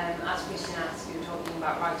 as Christian asked, you were talking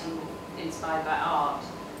about writing inspired by art,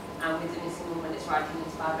 and with The Missing Woman it's writing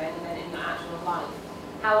inspired by an event in your actual life.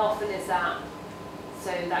 How often is that,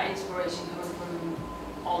 so that inspiration coming from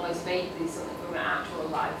almost vaguely something from your actual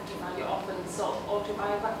life? Do you find you often sort of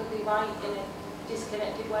autobiographically write in a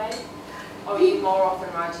disconnected way? Or are you more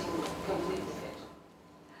often writing completely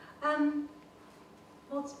fiction?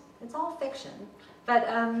 Well, it's all fiction, but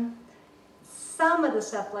some of the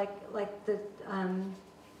stuff, like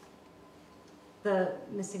the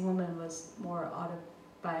Missing Woman, was more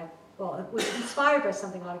well, it was inspired by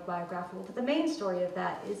something autobiographical, but the main story of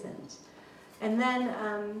that isn't. And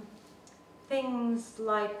then things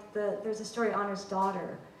like there's a story, Honor's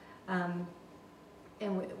Daughter,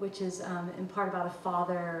 which is in part about a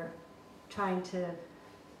father trying to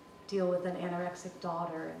deal with an anorexic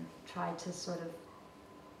daughter and try to sort of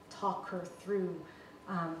talk her through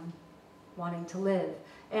wanting to live.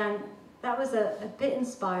 And that was a bit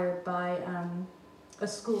inspired by a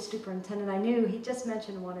school superintendent I knew. He just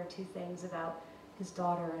mentioned one or two things about his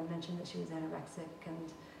daughter and mentioned that she was anorexic.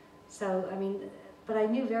 And so, I mean, but I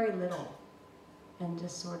knew very little and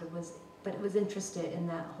just sort of but was interested in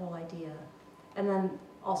that whole idea. And then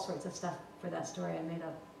all sorts of stuff for that story I made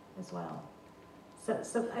up as well.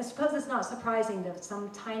 So I suppose it's not surprising that some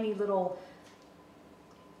tiny little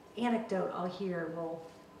anecdote I'll hear will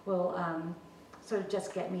sort of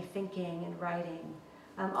just get me thinking and writing.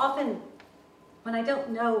 Often, when I don't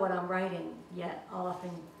know what I'm writing yet, I'll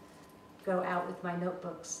often go out with my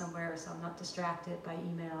notebooks somewhere so I'm not distracted by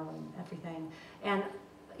email and everything. And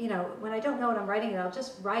you know, when I don't know what I'm writing, I'll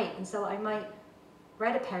just write. And so I might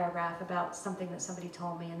write a paragraph about something that somebody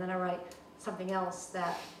told me, and then I write something else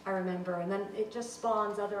that I remember, and then it just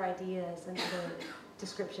spawns other ideas and other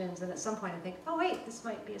descriptions, and at some point I think, oh wait, this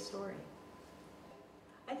might be a story.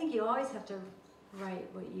 I think you always have to write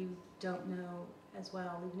what you don't know as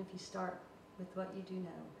well, even if you start with what you do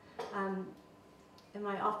know. In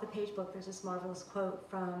my Off the Page book, there's this marvelous quote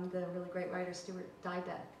from the really great writer Stuart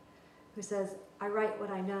Dybek, who says, I write what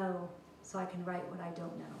I know so I can write what I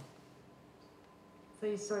don't know. So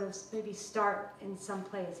you sort of maybe start in some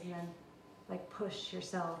place and then like push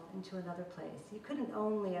yourself into another place. You couldn't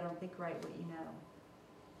only, I don't think, write what you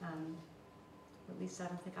know. At least I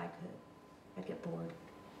don't think I could. I'd get bored.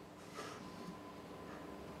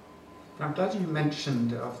 I'm glad you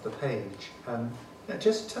mentioned Off the Page.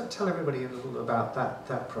 Just tell everybody a little about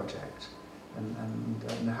that project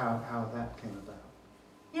and how that came about.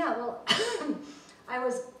 Yeah, well,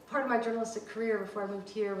 part of my journalistic career before I moved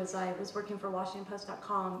here was I was working for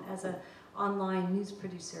WashingtonPost.com as an online news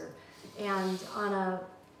producer. And on a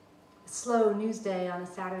slow news day on a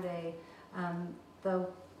Saturday, the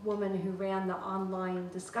woman who ran the online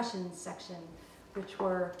discussion section, which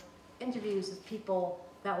were interviews with people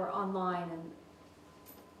that were online, and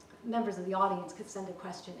members of the audience could send a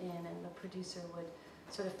question in, and the producer would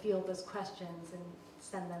sort of field those questions and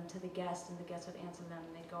send them to the guest, and the guest would answer them,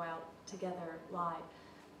 and they'd go out together live.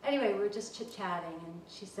 Anyway, we were just chit-chatting, and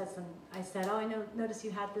she said I said, oh, I noticed you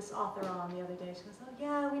had this author on the other day. She goes, oh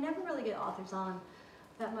yeah, we never really get authors on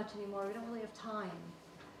that much anymore. We don't really have time.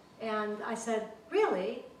 And I said,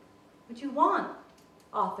 really? Would you want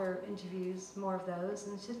author interviews, more of those?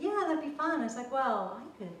 And she said, yeah, that'd be fun. I was like, well,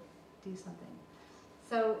 I could do something.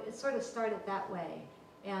 So it sort of started that way.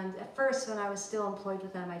 And at first, when I was still employed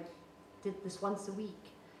with them, I did this once a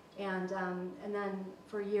week. And then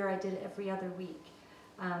for a year, I did it every other week.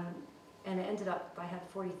 And it ended up, I had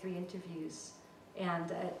 43 interviews.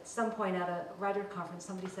 And at some point at a writer conference,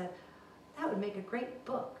 somebody said, that would make a great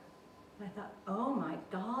book. And I thought, oh my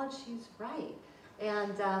God, she's right.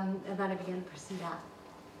 And then I began to pursue that.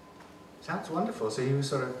 Sounds wonderful. So you were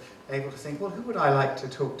sort of able to think, well, who would I like to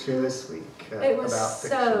talk to this week it was about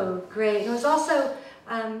fiction? So great. It was also,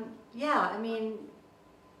 yeah, I mean,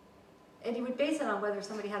 and you would base it on whether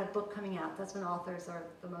somebody had a book coming out. That's when authors are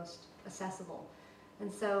the most accessible.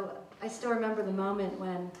 And so I still remember the moment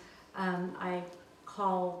when I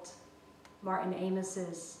called Martin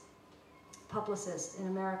Amos's publicist in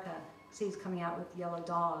America, because he was coming out with Yellow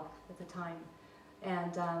Dog at the time.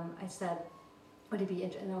 And I said, would he be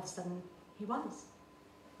interested? And all of a sudden, he was.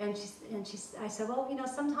 And I said, well, you know,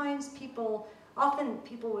 sometimes often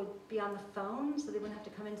people would be on the phone, so they wouldn't have to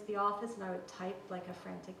come into the office, and I would type like a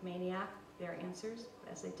frantic maniac their answers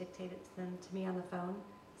as they dictated them to me on the phone.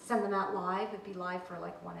 Send them out live. It'd be live for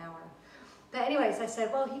like 1 hour. But anyways, I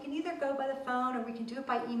said, well, he can either go by the phone or we can do it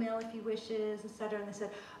by email if he wishes, etc. And they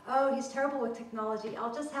said, oh, he's terrible with technology.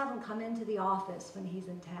 I'll just have him come into the office when he's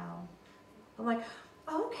in town. I'm like,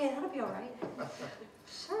 oh, okay, that'll be all right.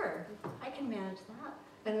 Sure, I can manage that.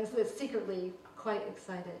 And I was secretly quite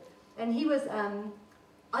excited. And he was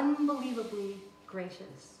unbelievably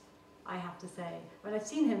gracious, I have to say. But I've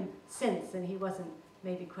seen him since, and he wasn't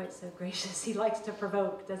maybe quite so gracious. He likes to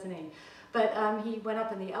provoke, doesn't he? But he went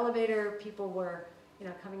up in the elevator. People were,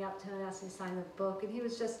 coming up to him and asking to sign the book, and he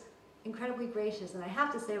was just incredibly gracious. And I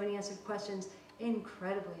have to say, when he answered questions,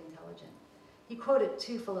 incredibly intelligent. He quoted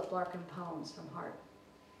 2 Philip Larkin poems from heart.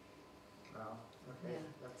 Wow. Okay. Yeah.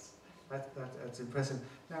 That's impressive.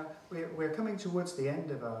 Now we're coming towards the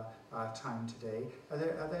end of our time today. Are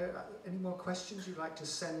there any more questions you'd like to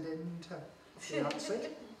send in to the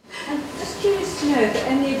outset? I'm just curious to know that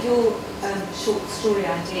any of your short story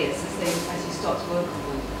ideas, as you start to work on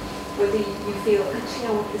them, whether you feel actually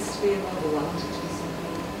I want this to be a novel, I want it to be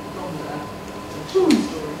something longer, a short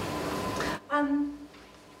story.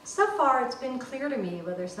 So far, it's been clear to me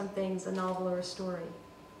whether something's a novel or a story,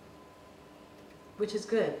 which is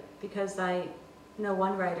good, because I know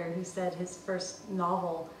one writer who said his first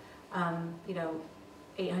novel,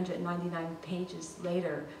 899 pages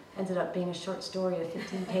later, ended up being a short story of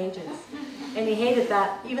 15 pages. And he hated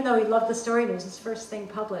that, even though he loved the story and it was his first thing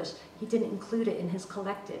published, he didn't include it in his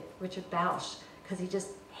collective, Richard Bausch, because he just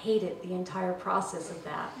hated the entire process of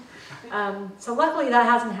that. So luckily that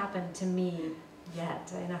hasn't happened to me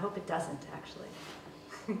yet, and I hope it doesn't, actually.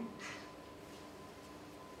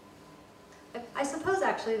 I suppose,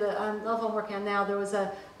 actually, the novel I'm working on now,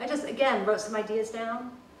 I just, again, wrote some ideas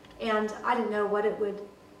down, and I didn't know what it would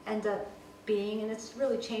end up being, and it's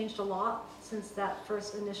really changed a lot since that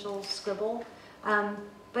first initial scribble.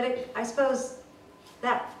 But I suppose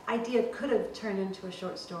that idea could have turned into a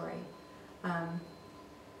short story,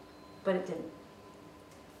 but it didn't.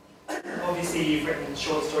 Obviously, you've written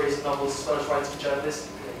short stories and novels as well as writing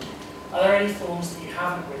journalistically. Are there any forms that you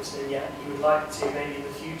haven't written yet that you would like to, maybe in the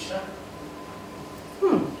future? I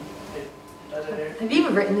don't know. I've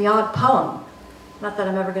even written the odd poem. Not that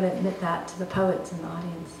I'm ever going to admit that to the poets in the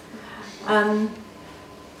audience.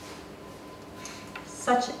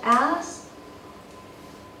 Such as?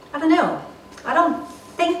 I don't know. I don't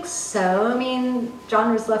think so. I mean,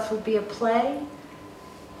 genres left would be a play.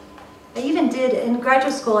 I even did, in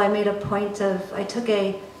graduate school, I made a point of, I took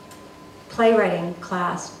a playwriting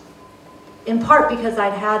class, in part because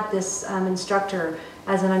I'd had this instructor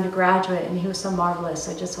as an undergraduate, and he was so marvelous,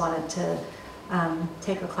 I just wanted to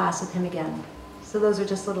take a class with him again. So those are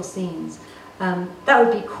just little scenes. That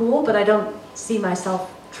would be cool, but I don't see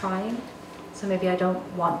myself trying, so maybe I don't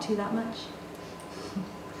want to that much.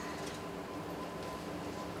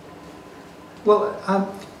 Well,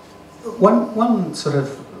 one sort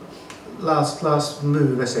of last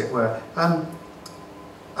move, as it were.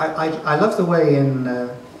 I love the way in,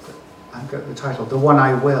 I've got the title, The One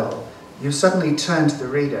I Will, you suddenly turn to the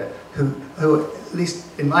reader, who at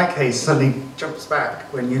least in my case, suddenly jumps back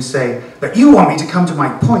when you say, but you want me to come to my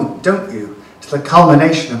point, don't you? To the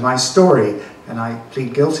culmination of my story, and I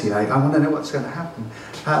plead guilty. I want to know what's going to happen.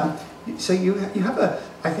 So you have,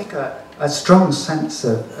 I think, a strong sense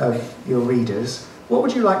of your readers. What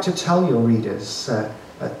would you like to tell your readers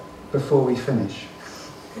before we finish?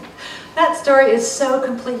 That story is so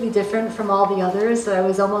completely different from all the others that I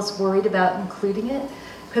was almost worried about including it,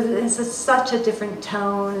 because it has such a different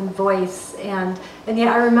tone and voice, and yet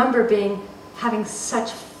I remember having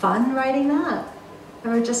such fun writing that. I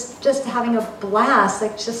remember just having a blast,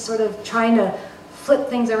 like just sort of trying to flip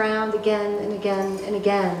things around again and again and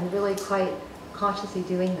again, really quite consciously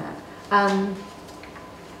doing that.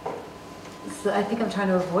 So I think I'm trying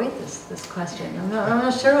to avoid this question. I'm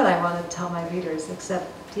not sure what I want to tell my readers,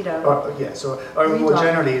 except, you know. Yes, or more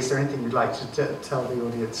generally, is there anything you'd like to tell the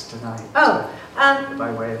audience tonight?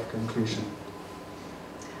 By way of conclusion.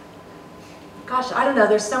 Gosh, I don't know.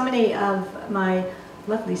 There's so many of my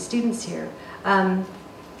lovely students here. And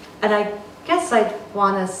I guess I'd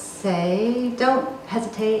want to say, don't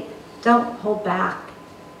hesitate, don't hold back.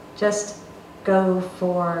 Just go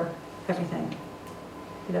for everything.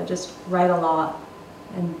 You know, just write a lot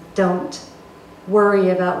and don't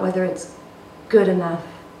worry about whether it's good enough.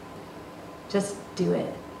 Just do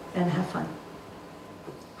it and have fun.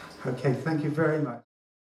 Okay, thank you very much.